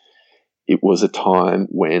point, it was a time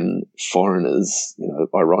when foreigners,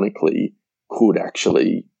 ironically, could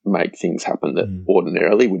actually make things happen that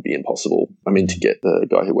ordinarily would be impossible. I mean, to get the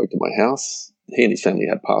guy who worked at my house, he and his family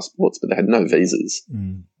had passports, but they had no visas.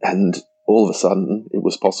 And all of a sudden, it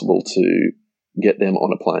was possible to get them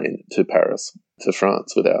on a plane to Paris, to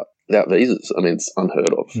France, without visas. I mean, it's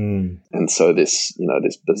unheard of. And so this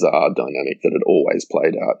bizarre dynamic that had always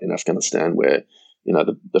played out in Afghanistan, where,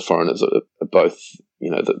 the foreigners are both,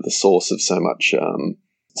 the source of so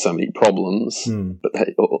many problems, but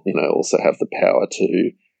they, also have the power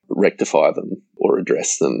to rectify them or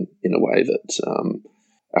address them in a way that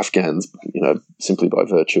Afghans, simply by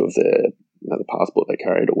virtue of their, the passport they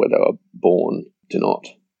carried or where they were born, do not.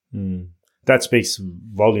 that speaks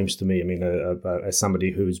volumes to me. I mean, as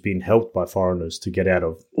somebody who's been helped by foreigners to get out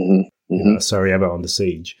of Sarajevo on the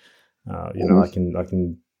siege, I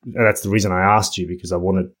can. And that's the reason I asked you, because I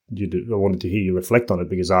wanted to hear you reflect on it,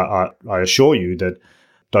 because I assure you that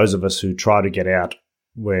those of us who try to get out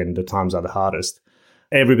when the times are the hardest,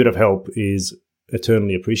 every bit of help is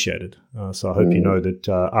eternally appreciated. So I hope you know that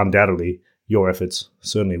undoubtedly your efforts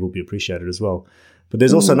certainly will be appreciated as well. But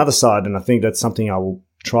there's also another side, and I think that's something I will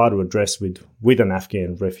try to address with an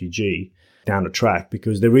Afghan refugee down the track,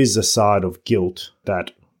 because there is a side of guilt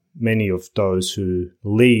that many of those who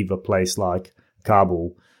leave a place like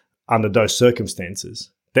Kabul under those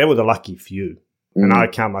circumstances, they were the lucky few. And I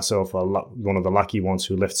count myself one of the lucky ones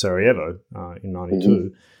who left Sarajevo in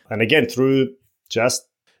 92. And again, through just,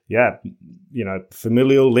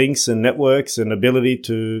 familial links and networks and ability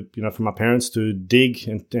to, for my parents to dig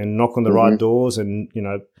and knock on the right doors and,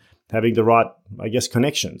 having the right, I guess,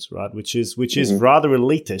 connections, right? Which is rather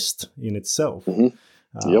elitist in itself.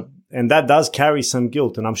 And that does carry some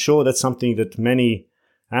guilt. And I'm sure that's something that many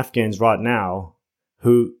Afghans right now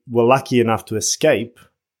who were lucky enough to escape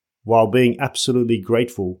while being absolutely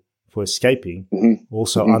grateful for escaping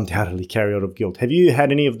also undoubtedly carry out of guilt. Have you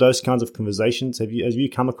had any of those kinds of conversations? Have you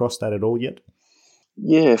come across that at all yet?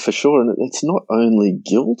 Yeah, for sure. And it's not only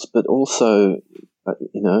guilt, but also,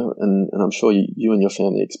 and I'm sure you and your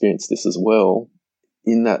family experienced this as well,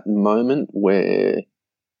 in that moment where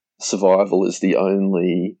survival is the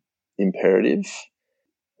only imperative,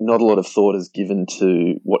 not a lot of thought is given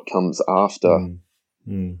to what comes after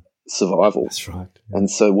survival. That's right. Yeah. And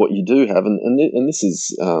so what you do have, and this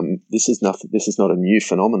is nothing. This is not a new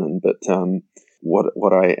phenomenon, but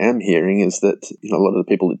what I am hearing is that a lot of the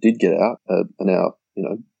people that did get out are now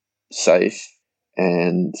safe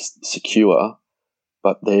and secure,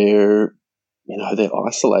 but they're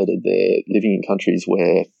isolated. They're living in countries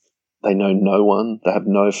where they know no one. They have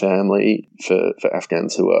no family. For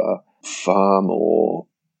Afghans who are far more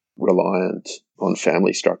reliant on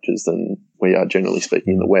family structures than we are, generally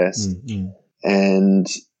speaking, in the West, and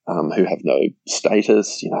who have no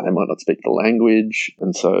status. They might not speak the language,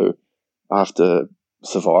 and so after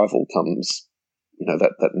survival comes,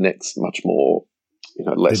 that next much more,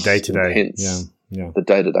 less the day-to-day, intense, the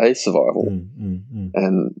day-to-day survival,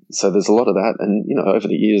 and so there's a lot of that. And over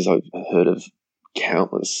the years, I've heard of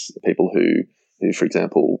countless people who, for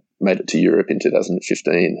example, made it to Europe in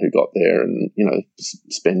 2015, who got there and,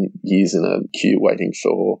 spent years in a queue waiting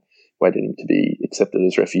to be accepted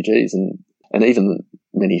as refugees. And even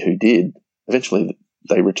many who did, eventually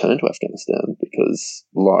they returned to Afghanistan, because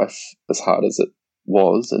life, as hard as it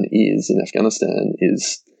was and is in Afghanistan,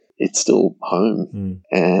 it's still home.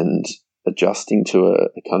 And adjusting to a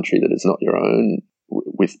country that is not your own,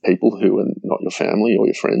 with people who are not your family or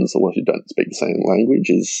your friends or who don't speak the same language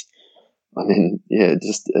is,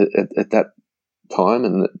 just at that time,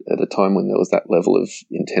 and at a time when there was that level of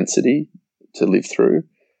intensity to live through,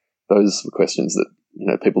 those were questions that,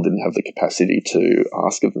 people didn't have the capacity to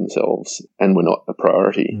ask of themselves and were not a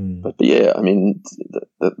priority. But that's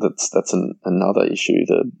another issue.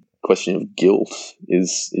 The question of guilt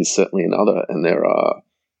is certainly another. And there are,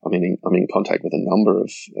 I'm in contact with a number of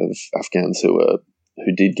Afghans who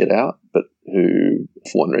did get out, but who,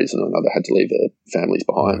 for one reason or another, had to leave their families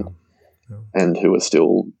behind. And who are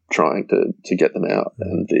still trying to get them out.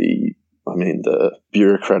 And the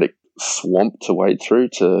bureaucratic swamp to wade through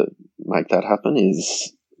to make that happen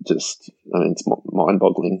is just, it's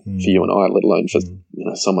mind-boggling for you and I, let alone for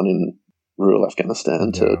someone in rural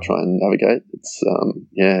Afghanistan to try and navigate. It's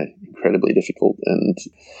incredibly difficult,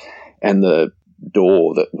 and the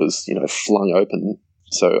door that was flung open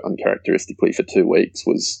so uncharacteristically for 2 weeks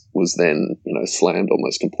was then slammed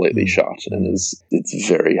almost completely shut, and it's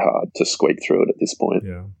very hard to squeak through it at this point.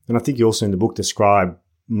 Yeah, and I think you also in the book describe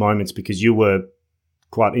moments, because you were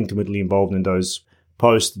quite intimately involved in those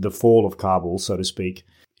post the fall of Kabul, so to speak,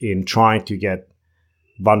 in trying to get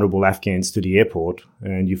vulnerable Afghans to the airport,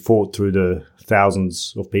 and you fought through the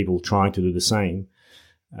thousands of people trying to do the same.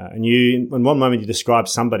 And you, in one moment, you described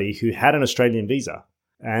somebody who had an Australian visa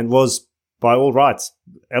and was, by all rights,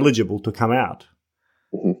 eligible to come out,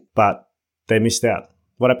 but they missed out.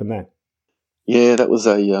 What happened there? Yeah, that was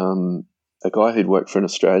a guy who'd worked for an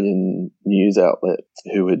Australian news outlet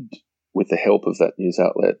who had, with the help of that news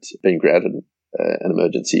outlet, been granted an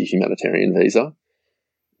emergency humanitarian visa,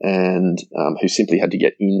 and who simply had to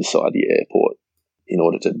get inside the airport in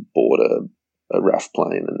order to board a RAF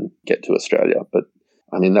plane and get to Australia. But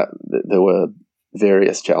there were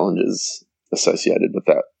various challenges associated with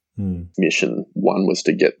that mission. One was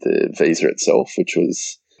to get the visa itself, which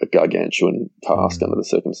was a gargantuan task under the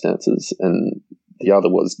circumstances, and the other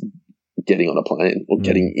was getting on a plane or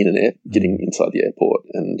getting getting inside the airport.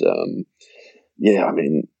 And I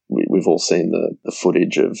mean, we've all seen the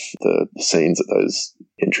footage of the scenes at those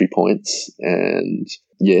entry points. And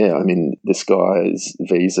I mean, this guy's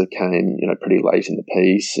visa came, pretty late in the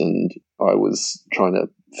piece, and I was trying to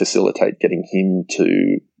facilitate getting him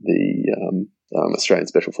to the Australian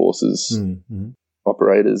Special Forces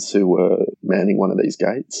operators who were manning one of these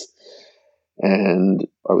gates. And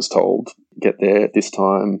I was told, get there at this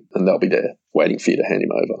time and they'll be there waiting for you to hand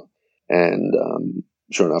him over. And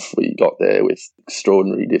sure enough, we got there with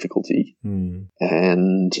extraordinary difficulty.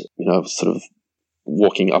 And, sort of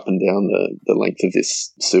walking up and down the length of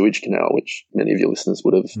this sewage canal, which many of your listeners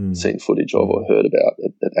would have seen footage of or heard about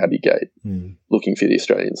at Abbey Gate, looking for the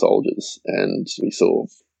Australian soldiers. And we saw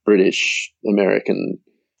British, American,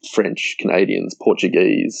 French, Canadians,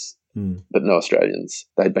 Portuguese, but no Australians.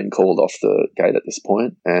 They'd been called off the gate at this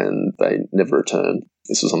point and they never returned.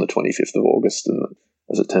 This was on the 25th of August, and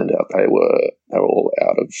as it turned out, they were all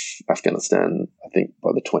out of Afghanistan, I think,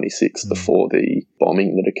 by the 26th, before the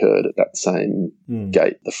bombing that occurred at that same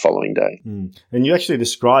gate the following day. And you actually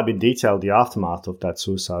describe in detail the aftermath of that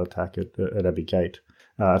suicide attack at Abbey Gate.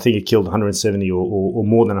 I think it killed 170 or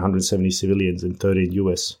more than 170 civilians and 13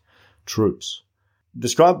 US troops.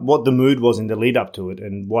 Describe what the mood was in the lead up to it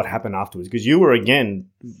and what happened afterwards, because you were, again,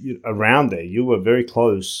 around there. You were very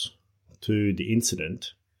close to the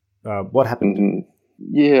incident. What happened?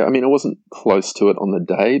 Yeah, I mean, I wasn't close to it on the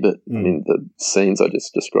day, but I mean, the scenes I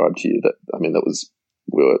just described to you,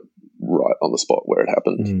 we were right on the spot where it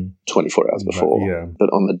happened 24 hours before. Yeah. But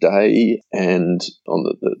on the day and on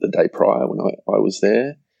the day prior when I was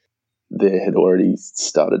there had already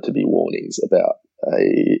started to be warnings about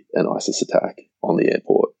an ISIS attack on the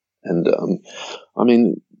airport. And, I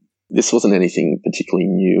mean, this wasn't anything particularly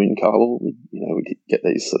new in Kabul. We get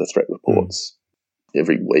these sort of threat reports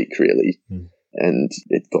every week, really. And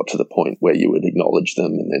it got to the point where you would acknowledge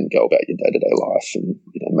them and then go about your day-to-day life and,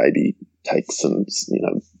 maybe take some,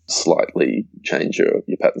 slightly change your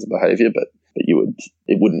patterns of behaviour, but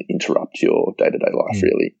it wouldn't interrupt your day-to-day life,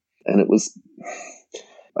 really. And it was,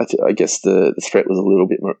 I guess the threat was a little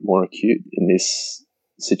bit more acute in this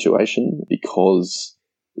situation because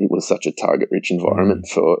it was such a target-rich environment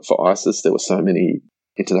for ISIS. There were so many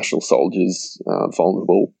international soldiers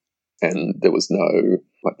vulnerable, and there was no,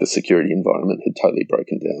 the security environment had totally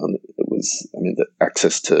broken down. It was, the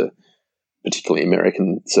access to particularly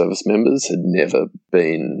American service members had never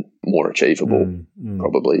been more achievable,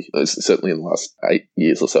 probably, certainly in the last 8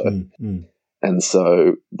 years or so. And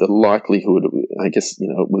so the likelihood, I guess,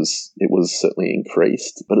 it was certainly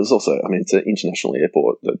increased, but it's also, it's an international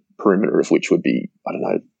airport, the perimeter of which would be,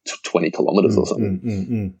 20 kilometres or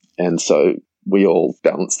something. And so we all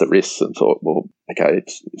balanced the risks and thought, well, okay,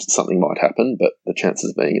 something might happen, but the chances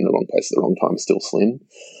of being in the wrong place at the wrong time is still slim.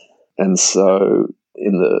 And so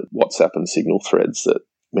in the WhatsApp and Signal threads that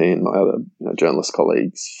me and my other journalist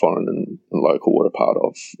colleagues, foreign and local, were a part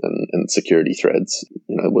of, and security threads,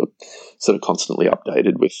 were sort of constantly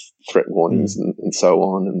updated with threat warnings and so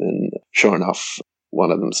on. And then, sure enough,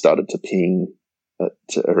 one of them started to ping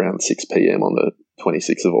at around 6 p.m. on the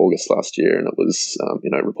 26th of August last year, and it was,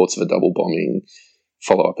 reports of a double bombing,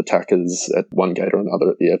 follow-up attackers at one gate or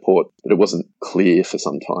another at the airport. But it wasn't clear for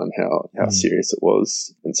some time how serious it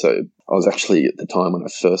was. And so I was actually, at the time when I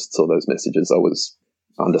first saw those messages, I was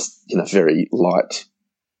under, very light,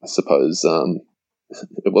 I suppose.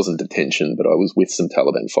 It wasn't detention, but I was with some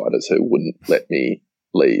Taliban fighters who wouldn't let me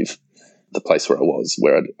leave the place where I was,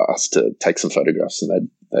 where I'd asked to take some photographs, and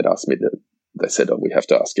they'd asked me they said, we have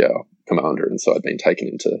to ask our commander. And so I'd been taken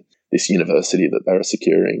into this university that they were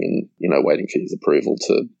securing and, waiting for his approval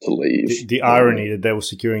to leave. The irony that they were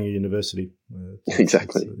securing a university.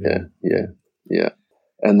 Exactly. Yeah.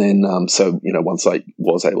 And then, once I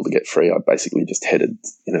was able to get free, I basically just headed,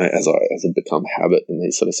 as had become habit in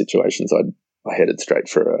these sort of situations, I headed straight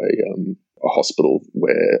for a hospital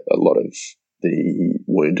where a lot of the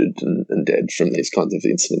wounded and dead from these kinds of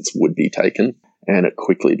incidents would be taken. And it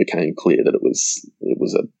quickly became clear that it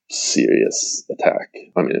was a serious attack.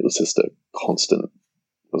 It was just a constant,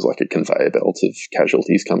 it was like a conveyor belt of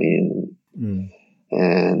casualties coming in.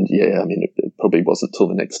 And it probably wasn't till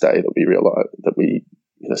the next day that we realized that we,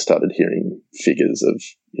 started hearing figures of,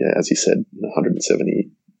 as you said, 170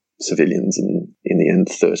 civilians and in the end,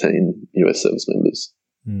 13 US service members.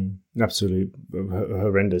 Absolutely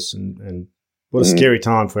horrendous. And what a scary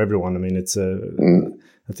time for everyone.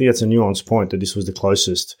 I think that's a nuanced point, that this was the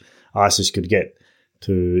closest ISIS could get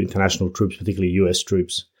to international troops, particularly US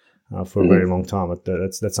troops, for a very long time.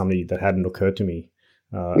 That's something that hadn't occurred to me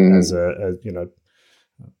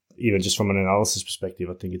even just from an analysis perspective,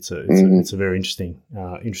 I think it's a very interesting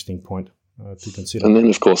point to consider. And then,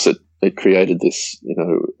 of course, it created this,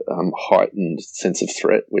 heightened sense of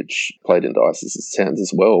threat, which played into ISIS's hands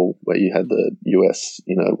as well, where you had the US,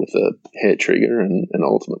 with a hair trigger and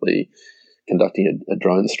ultimately conducting a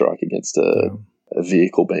drone strike against a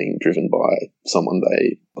vehicle being driven by someone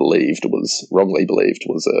they wrongly believed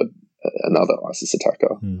was another ISIS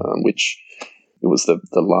attacker, which it was the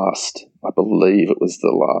last, I believe it was the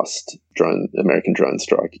last American drone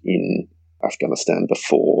strike in Afghanistan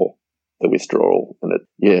before the withdrawal, and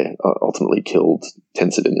it ultimately killed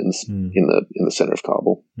 10 civilians in the center of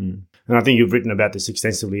Kabul. And I think you've written about this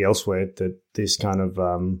extensively elsewhere, that this kind of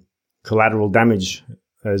collateral damage,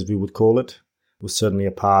 as we would call it, was certainly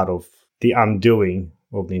a part of the undoing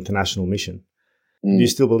of the international mission. Do you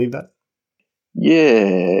still believe that?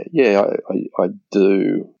 Yeah, I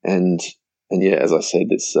do, and as I said,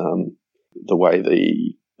 this the way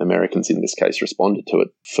the Americans in this case responded to it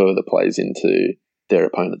further plays into their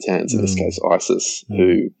opponent's hands, in this case ISIS,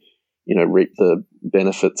 who reaped the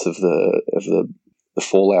benefits of the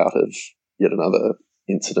fallout of yet another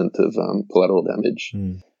incident of collateral damage.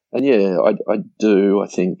 And I do. I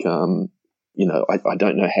think I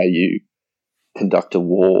don't know how you conduct a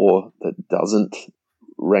war that doesn't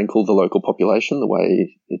rankle the local population the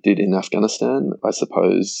way it did in Afghanistan. I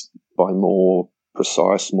suppose by more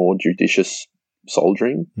precise, more judicious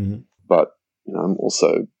soldiering, but I'm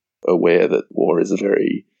also aware that war is a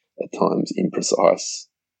very, at times, imprecise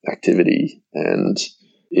activity. And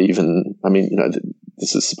even,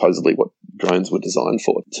 this is supposedly what drones were designed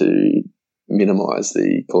for, to minimize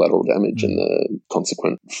the collateral damage and the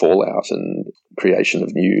consequent fallout and creation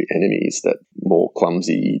of new enemies that more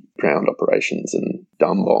clumsy ground operations and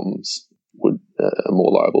dumb bombs are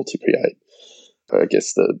more liable to create. I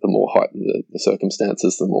guess the more heightened the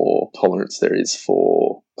circumstances, the more tolerance there is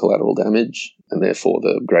for collateral damage, and therefore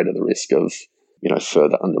the greater the risk of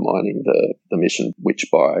further undermining the mission, which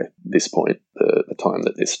by this point, the time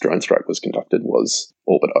that this drone strike was conducted, was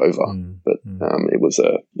all but over. It was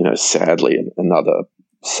sadly another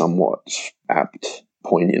somewhat apt,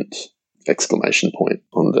 poignant exclamation point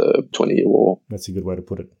on the 20-year war. That's a good way to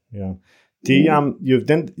put it. Yeah.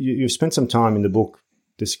 You've spent some time in the book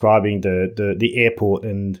describing the airport,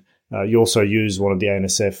 and you also use one of the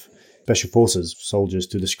ANSF Special Forces soldiers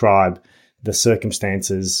to describe the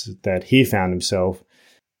circumstances that he found himself.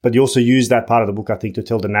 But you also use that part of the book, I think, to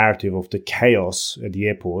tell the narrative of the chaos at the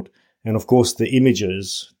airport, and of course the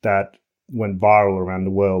images that went viral around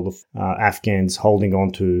the world of Afghans holding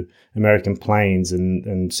on to American planes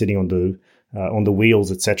and sitting on the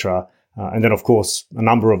wheels, etc. And then, of course, a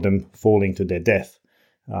number of them falling to their death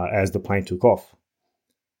as the plane took off.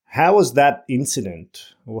 How was that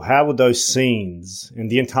incident, or how were those scenes and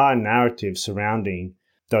the entire narrative surrounding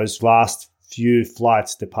those last few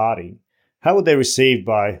flights departing, how were they received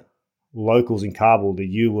by locals in Kabul that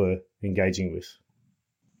you were engaging with?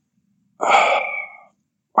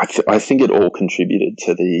 I think it all contributed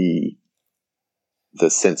to the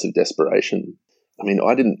sense of desperation. I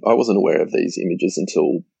wasn't aware of these images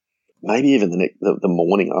until maybe even the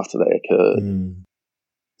morning after they occurred.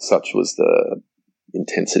 Such was the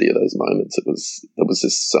intensity of those moments. There was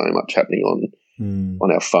just so much happening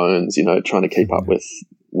on our phones, trying to keep up with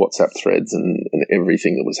WhatsApp threads and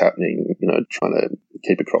everything that was happening, trying to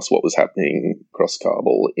keep across what was happening across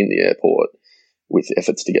Kabul in the airport, with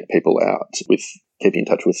efforts to get people out, with keeping in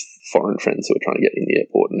touch with foreign friends who were trying to get in the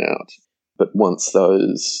airport and out. But once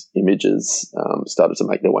those images started to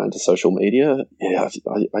make their way into social media,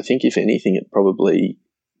 I think if anything, it probably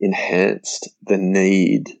enhanced the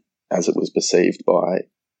need, as it was perceived by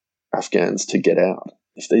Afghans, to get out.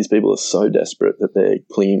 If these people are so desperate that they're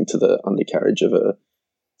clinging to the undercarriage of a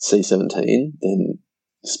C-17, then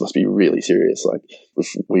this must be really serious. Like,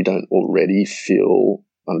 if we don't already feel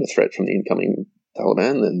under threat from the incoming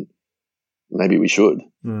Taliban, then maybe we should.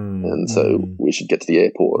 And so we should get to the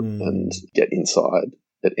airport and get inside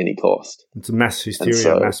at any cost. It's a mass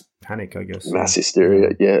hysteria, mass panic, I guess. Mass hysteria,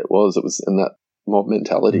 yeah, it was. It was, and that mob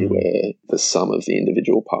mentality where the sum of the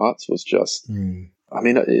individual parts was just...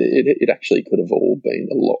 it actually could have all been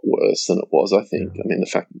a lot worse than it was, I think. Yeah. The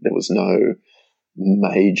fact that there was no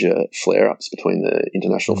major flare-ups between the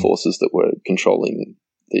international forces that were controlling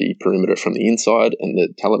the perimeter from the inside and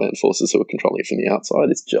the Taliban forces who were controlling it from the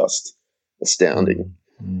outside is just astounding.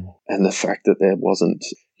 And the fact that there wasn't,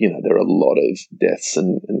 there are a lot of deaths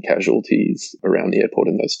and casualties around the airport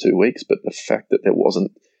in those 2 weeks, but the fact that there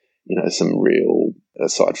wasn't, some real,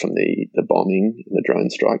 aside from the bombing and the drone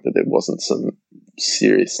strike, that there wasn't some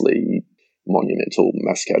seriously monumental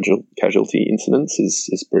mass casualty incidents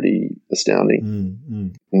is pretty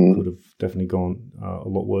astounding. Could have definitely gone a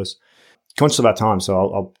lot worse. Conscious of our time, so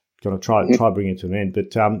I'll going to try bring it to an end.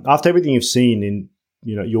 But after everything you've seen in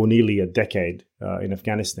you're nearly a decade in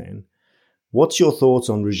Afghanistan, what's your thoughts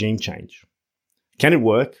on regime change? Can it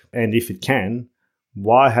work? And if it can,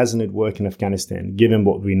 why hasn't it worked in Afghanistan, given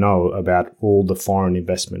what we know about all the foreign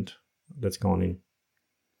investment that's gone in?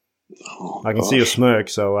 Oh, I can see your smirk,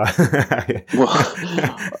 so... Well,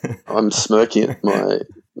 I'm smirking at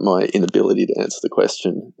my inability to answer the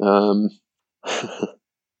question.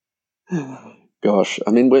 Gosh,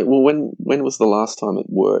 I mean, when was the last time it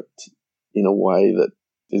worked in a way that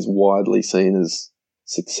is widely seen as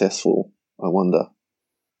successful? I wonder.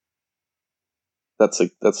 That's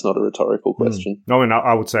not a rhetorical question. I mean,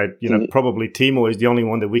 I would say, probably Timor is the only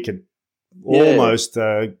one that we could almost,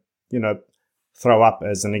 throw up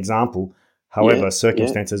as an example. However,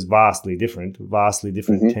 circumstances vastly different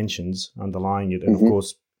tensions underlying it, and of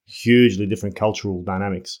course, hugely different cultural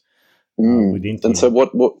dynamics within Timor. And so,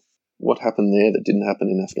 what happened there that didn't happen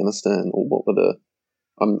in Afghanistan, or what were the?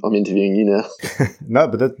 I'm interviewing you now.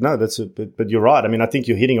 But you're right. I mean, I think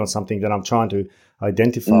you're hitting on something that I'm trying to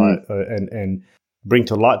identify and bring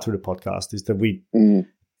to light through the podcast, is that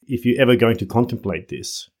if you're ever going to contemplate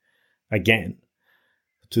this again,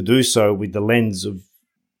 to do so with the lens of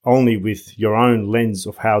only with your own lens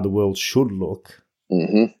of how the world should look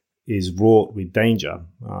is wrought with danger.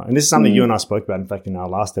 And this is something you and I spoke about, in fact, in our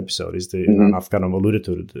last episode, and I've kind of alluded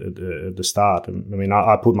to it at the start. I mean,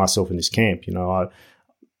 I put myself in this camp.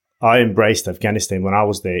 I embraced Afghanistan when I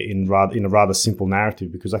was there in a rather simple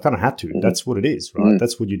narrative, because I kind of had to. That's what it is, right?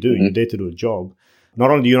 That's what you do. You're there to do a job.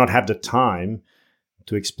 Not only do you not have the time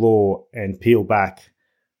to explore and peel back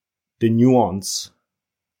the nuance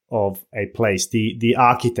of a place, the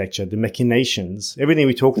architecture, the machinations, everything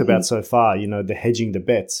we talked about so far, the hedging the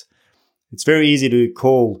bets. It's very easy to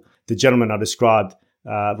call the gentleman I described,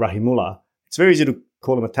 Rahimullah, it's very easy to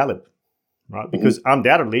call him a Talib, right? Because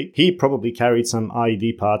undoubtedly he probably carried some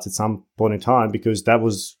IED parts at some point in time, because that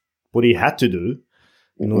was what he had to do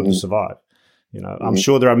in order to survive. I'm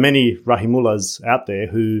sure there are many Rahimullahs out there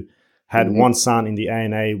who had one son in the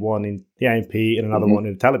ANA, one in the ANP, and another one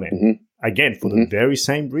in the Taliban. Again, for the very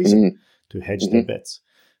same reason, to hedge their bets.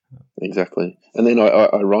 Exactly. And then,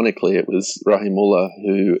 ironically, it was Rahimullah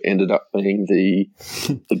who ended up being the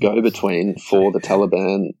go-between for the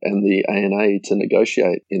Taliban and the ANA to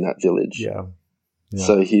negotiate in that village. Yeah.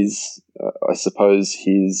 So I suppose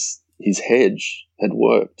his hedge had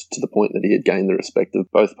worked to the point that he had gained the respect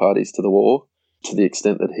of both parties to the war, to the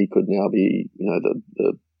extent that he could now be,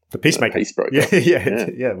 the peacemaker, peace broker.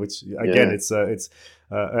 Yeah. Which again, it's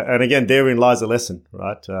and again, therein lies a lesson,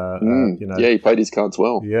 right? He played his cards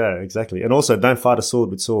well. Yeah, exactly. And also, don't fight a sword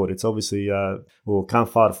with sword. It's obviously, can't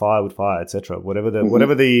fight a fire with fire, etc. Whatever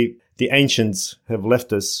the ancients have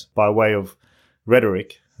left us by way of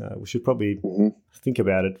rhetoric, we should probably think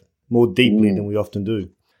about it more deeply than we often do.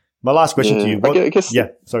 My last question to you. I guess. Yeah.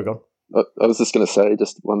 Sorry, go on. I was just going to say,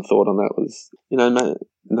 just one thought on that was,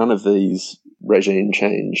 none of these regime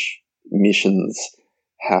change missions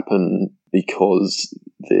happen because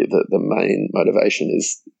the main motivation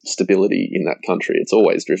is stability in that country. It's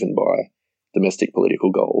always driven by domestic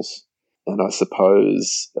political goals. And I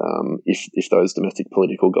suppose if those domestic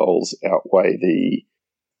political goals outweigh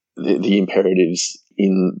the imperatives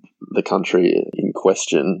in the country in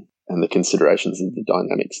question and the considerations of the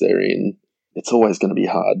dynamics therein, it's always going to be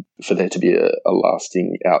hard for there to be a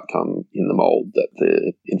lasting outcome in the mold that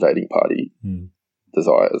the invading party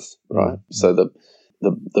desires, right? So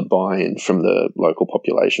the buy-in from the local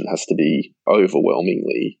population has to be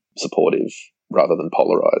overwhelmingly supportive rather than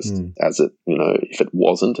polarized. As it, if it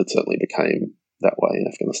wasn't, it certainly became that way in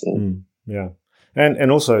Afghanistan. Yeah.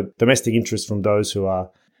 And also domestic interest from those who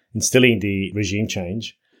are instilling the regime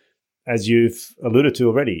change. As you've alluded to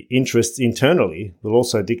already, interests internally will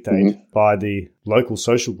also dictate by the local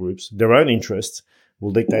social groups. Their own interests will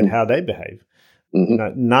dictate how they behave.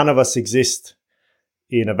 None of us exist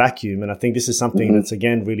in a vacuum, and I think this is something that's,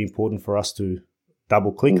 again, really important for us to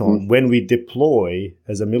double-click on. When we deploy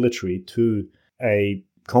as a military to a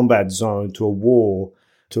combat zone, to a war,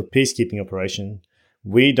 to a peacekeeping operation,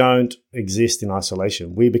 we don't exist in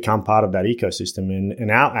isolation. We become part of that ecosystem, and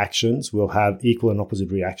our actions will have equal and opposite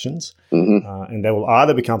reactions, and they will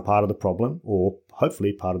either become part of the problem or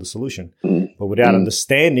hopefully part of the solution. But without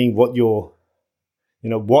understanding what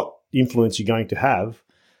what influence you're going to have,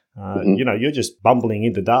 you're just bumbling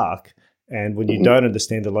in the dark. And when you don't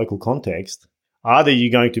understand the local context, either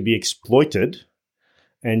you're going to be exploited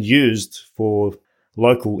and used for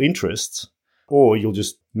local interests, or you'll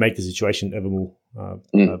just make the situation ever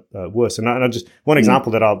worse. And I just one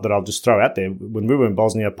example that I'll just throw out there: when we were in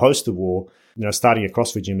Bosnia post the war, starting a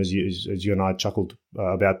CrossFit gym, as you and I chuckled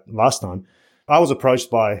about last time, I was approached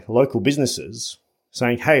by local businesses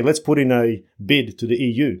saying, "Hey, let's put in a bid to the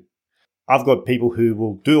EU. I've got people who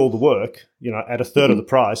will do all the work, at a third of the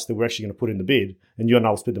price that we're actually going to put in the bid, and you and I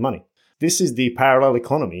will split the money." This is the parallel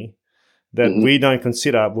economy that we don't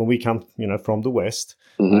consider when we come, from the West.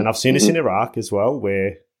 And I've seen this in Iraq as well,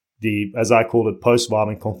 where the, as I call it,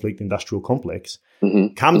 post-violent conflict industrial complex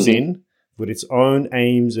comes in with its own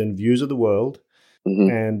aims and views of the world.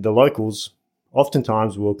 And the locals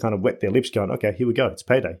oftentimes will kind of wet their lips going, okay, here we go, it's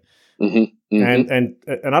payday. And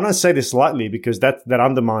I don't say this lightly because that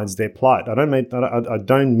undermines their plight. I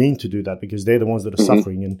don't mean to do that because they're the ones that are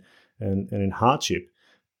suffering and in hardship.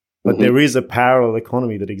 But there is a parallel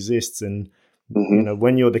economy that exists, and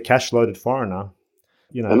when you're the cash-loaded foreigner,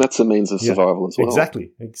 and that's a means of survival as well.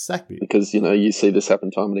 Exactly. Because you see this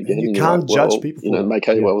happen time and again. And you can't judge people. Make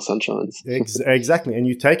hay while the sun shines. Exactly, and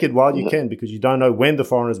you take it while you can because you don't know when the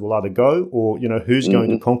foreigners will either go, or who's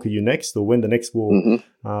going to conquer you next, or when the next war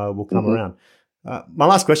will come around. My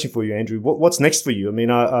last question for you, Andrew: what's next for you? I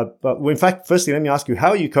mean, in fact, firstly, let me ask you: how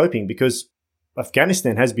are you coping? Because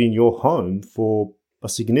Afghanistan has been your home for a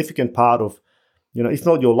significant part of, if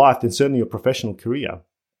not your life, then certainly your professional career.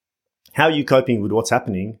 How are you coping with what's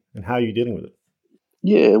happening, and how are you dealing with it?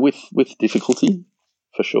 Yeah, with difficulty,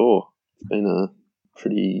 for sure. It's been a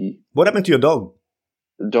pretty... What happened to your dog?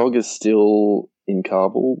 The dog is still in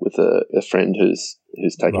Kabul with a friend who's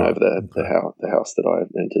taken over the house that I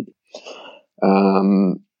rented.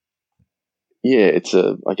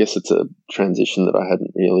 I guess it's a transition that I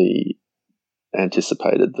hadn't really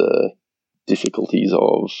anticipated the difficulties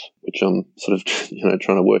of, which I'm sort of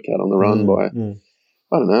trying to work out on the run by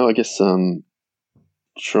I don't know, I guess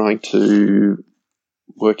trying to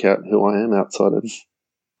work out who I am outside of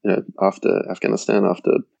after Afghanistan,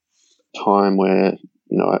 after time where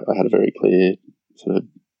I had a very clear sort of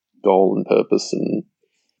goal and purpose and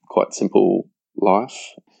quite simple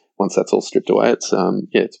life. Once that's all stripped away, it's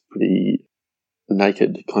it's pretty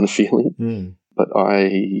naked kind of feeling. But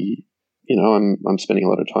I'm spending a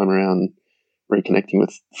lot of time around reconnecting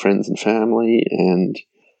with friends and family, and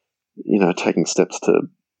taking steps to,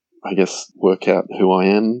 I guess, work out who I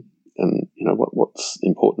am and what's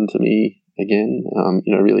important to me again.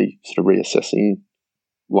 Really sort of reassessing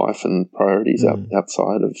life and priorities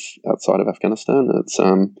outside of Afghanistan.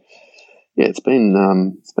 It's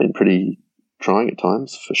been pretty trying at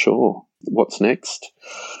times, for sure. What's next?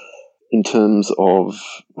 In terms of,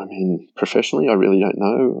 professionally, I really don't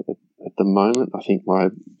know. At the moment, I think my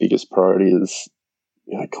biggest priority is,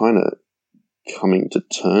 kind of coming to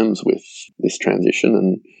terms with this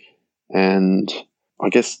transition and I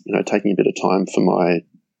guess, taking a bit of time for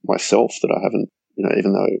myself that I haven't,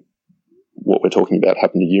 even though what we're talking about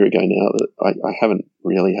happened a year ago now, that I haven't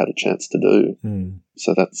really had a chance to do.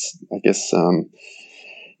 So that's, I guess,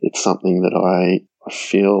 it's something that I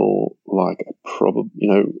feel like I probably,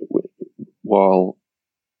 while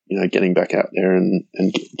getting back out there and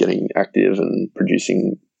getting active and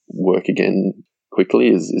producing work again quickly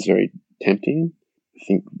is very tempting. I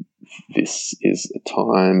think this is a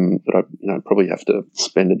time that I probably have to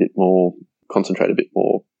spend a bit more, concentrate a bit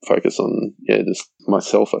more, focus on just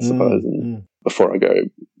myself, I suppose, and before I go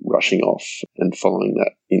rushing off and following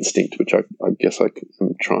that instinct, which I guess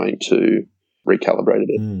I'm trying to recalibrate a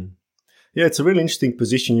bit. Yeah, it's a really interesting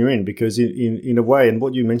position you're in because in a way, and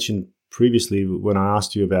what you mentioned previously when I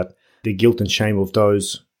asked you about the guilt and shame of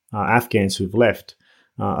those Afghans who've left,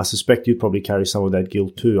 I suspect you'd probably carry some of that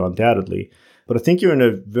guilt too, undoubtedly. But I think you're in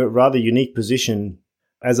a rather unique position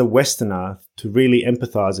as a Westerner to really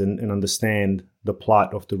empathize and understand the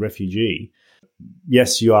plight of the refugee.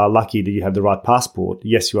 Yes, you are lucky that you have the right passport.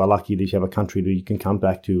 Yes, you are lucky that you have a country that you can come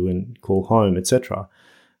back to and call home, etc.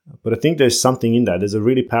 But I think there's something in that. There's a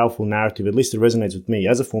really powerful narrative, at least it resonates with me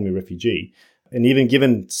as a former refugee. And even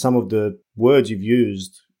given some of the words you've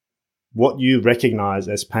used, what you recognize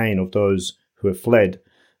as pain of those who have fled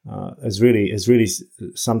is really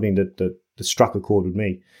something that struck a chord with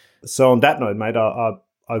me. So on that note, mate,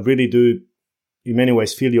 I really do in many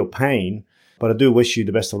ways feel your pain, but I do wish you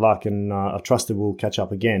the best of luck, and I trust that we'll catch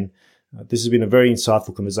up again. This has been a very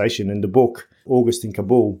insightful conversation. And the book, August in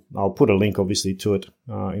Kabul, I'll put a link obviously to it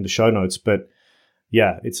in the show notes. But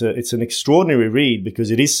yeah, it's an extraordinary read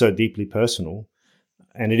because it is so deeply personal,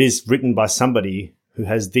 and it is written by somebody who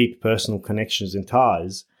has deep personal connections and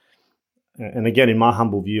ties. And again, in my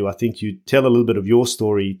humble view, I think you tell a little bit of your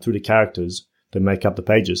story through the characters that make up the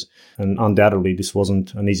pages. And undoubtedly, this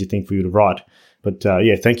wasn't an easy thing for you to write. But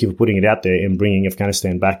thank you for putting it out there and bringing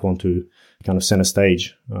Afghanistan back onto kind of center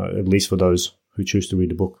stage, at least for those who choose to read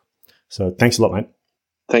the book. So thanks a lot, mate.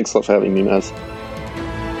 Thanks a lot for having me, Maz.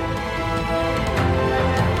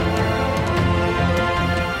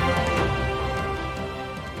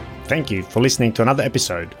 Thank you for listening to another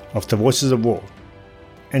episode of The Voices of War.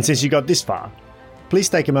 And since you got this far, please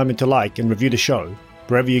take a moment to like and review the show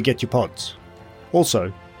wherever you get your pods.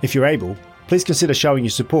 Also, if you're able, please consider showing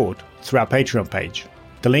your support through our Patreon page.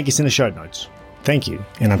 The link is in the show notes. Thank you,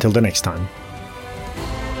 and until the next time.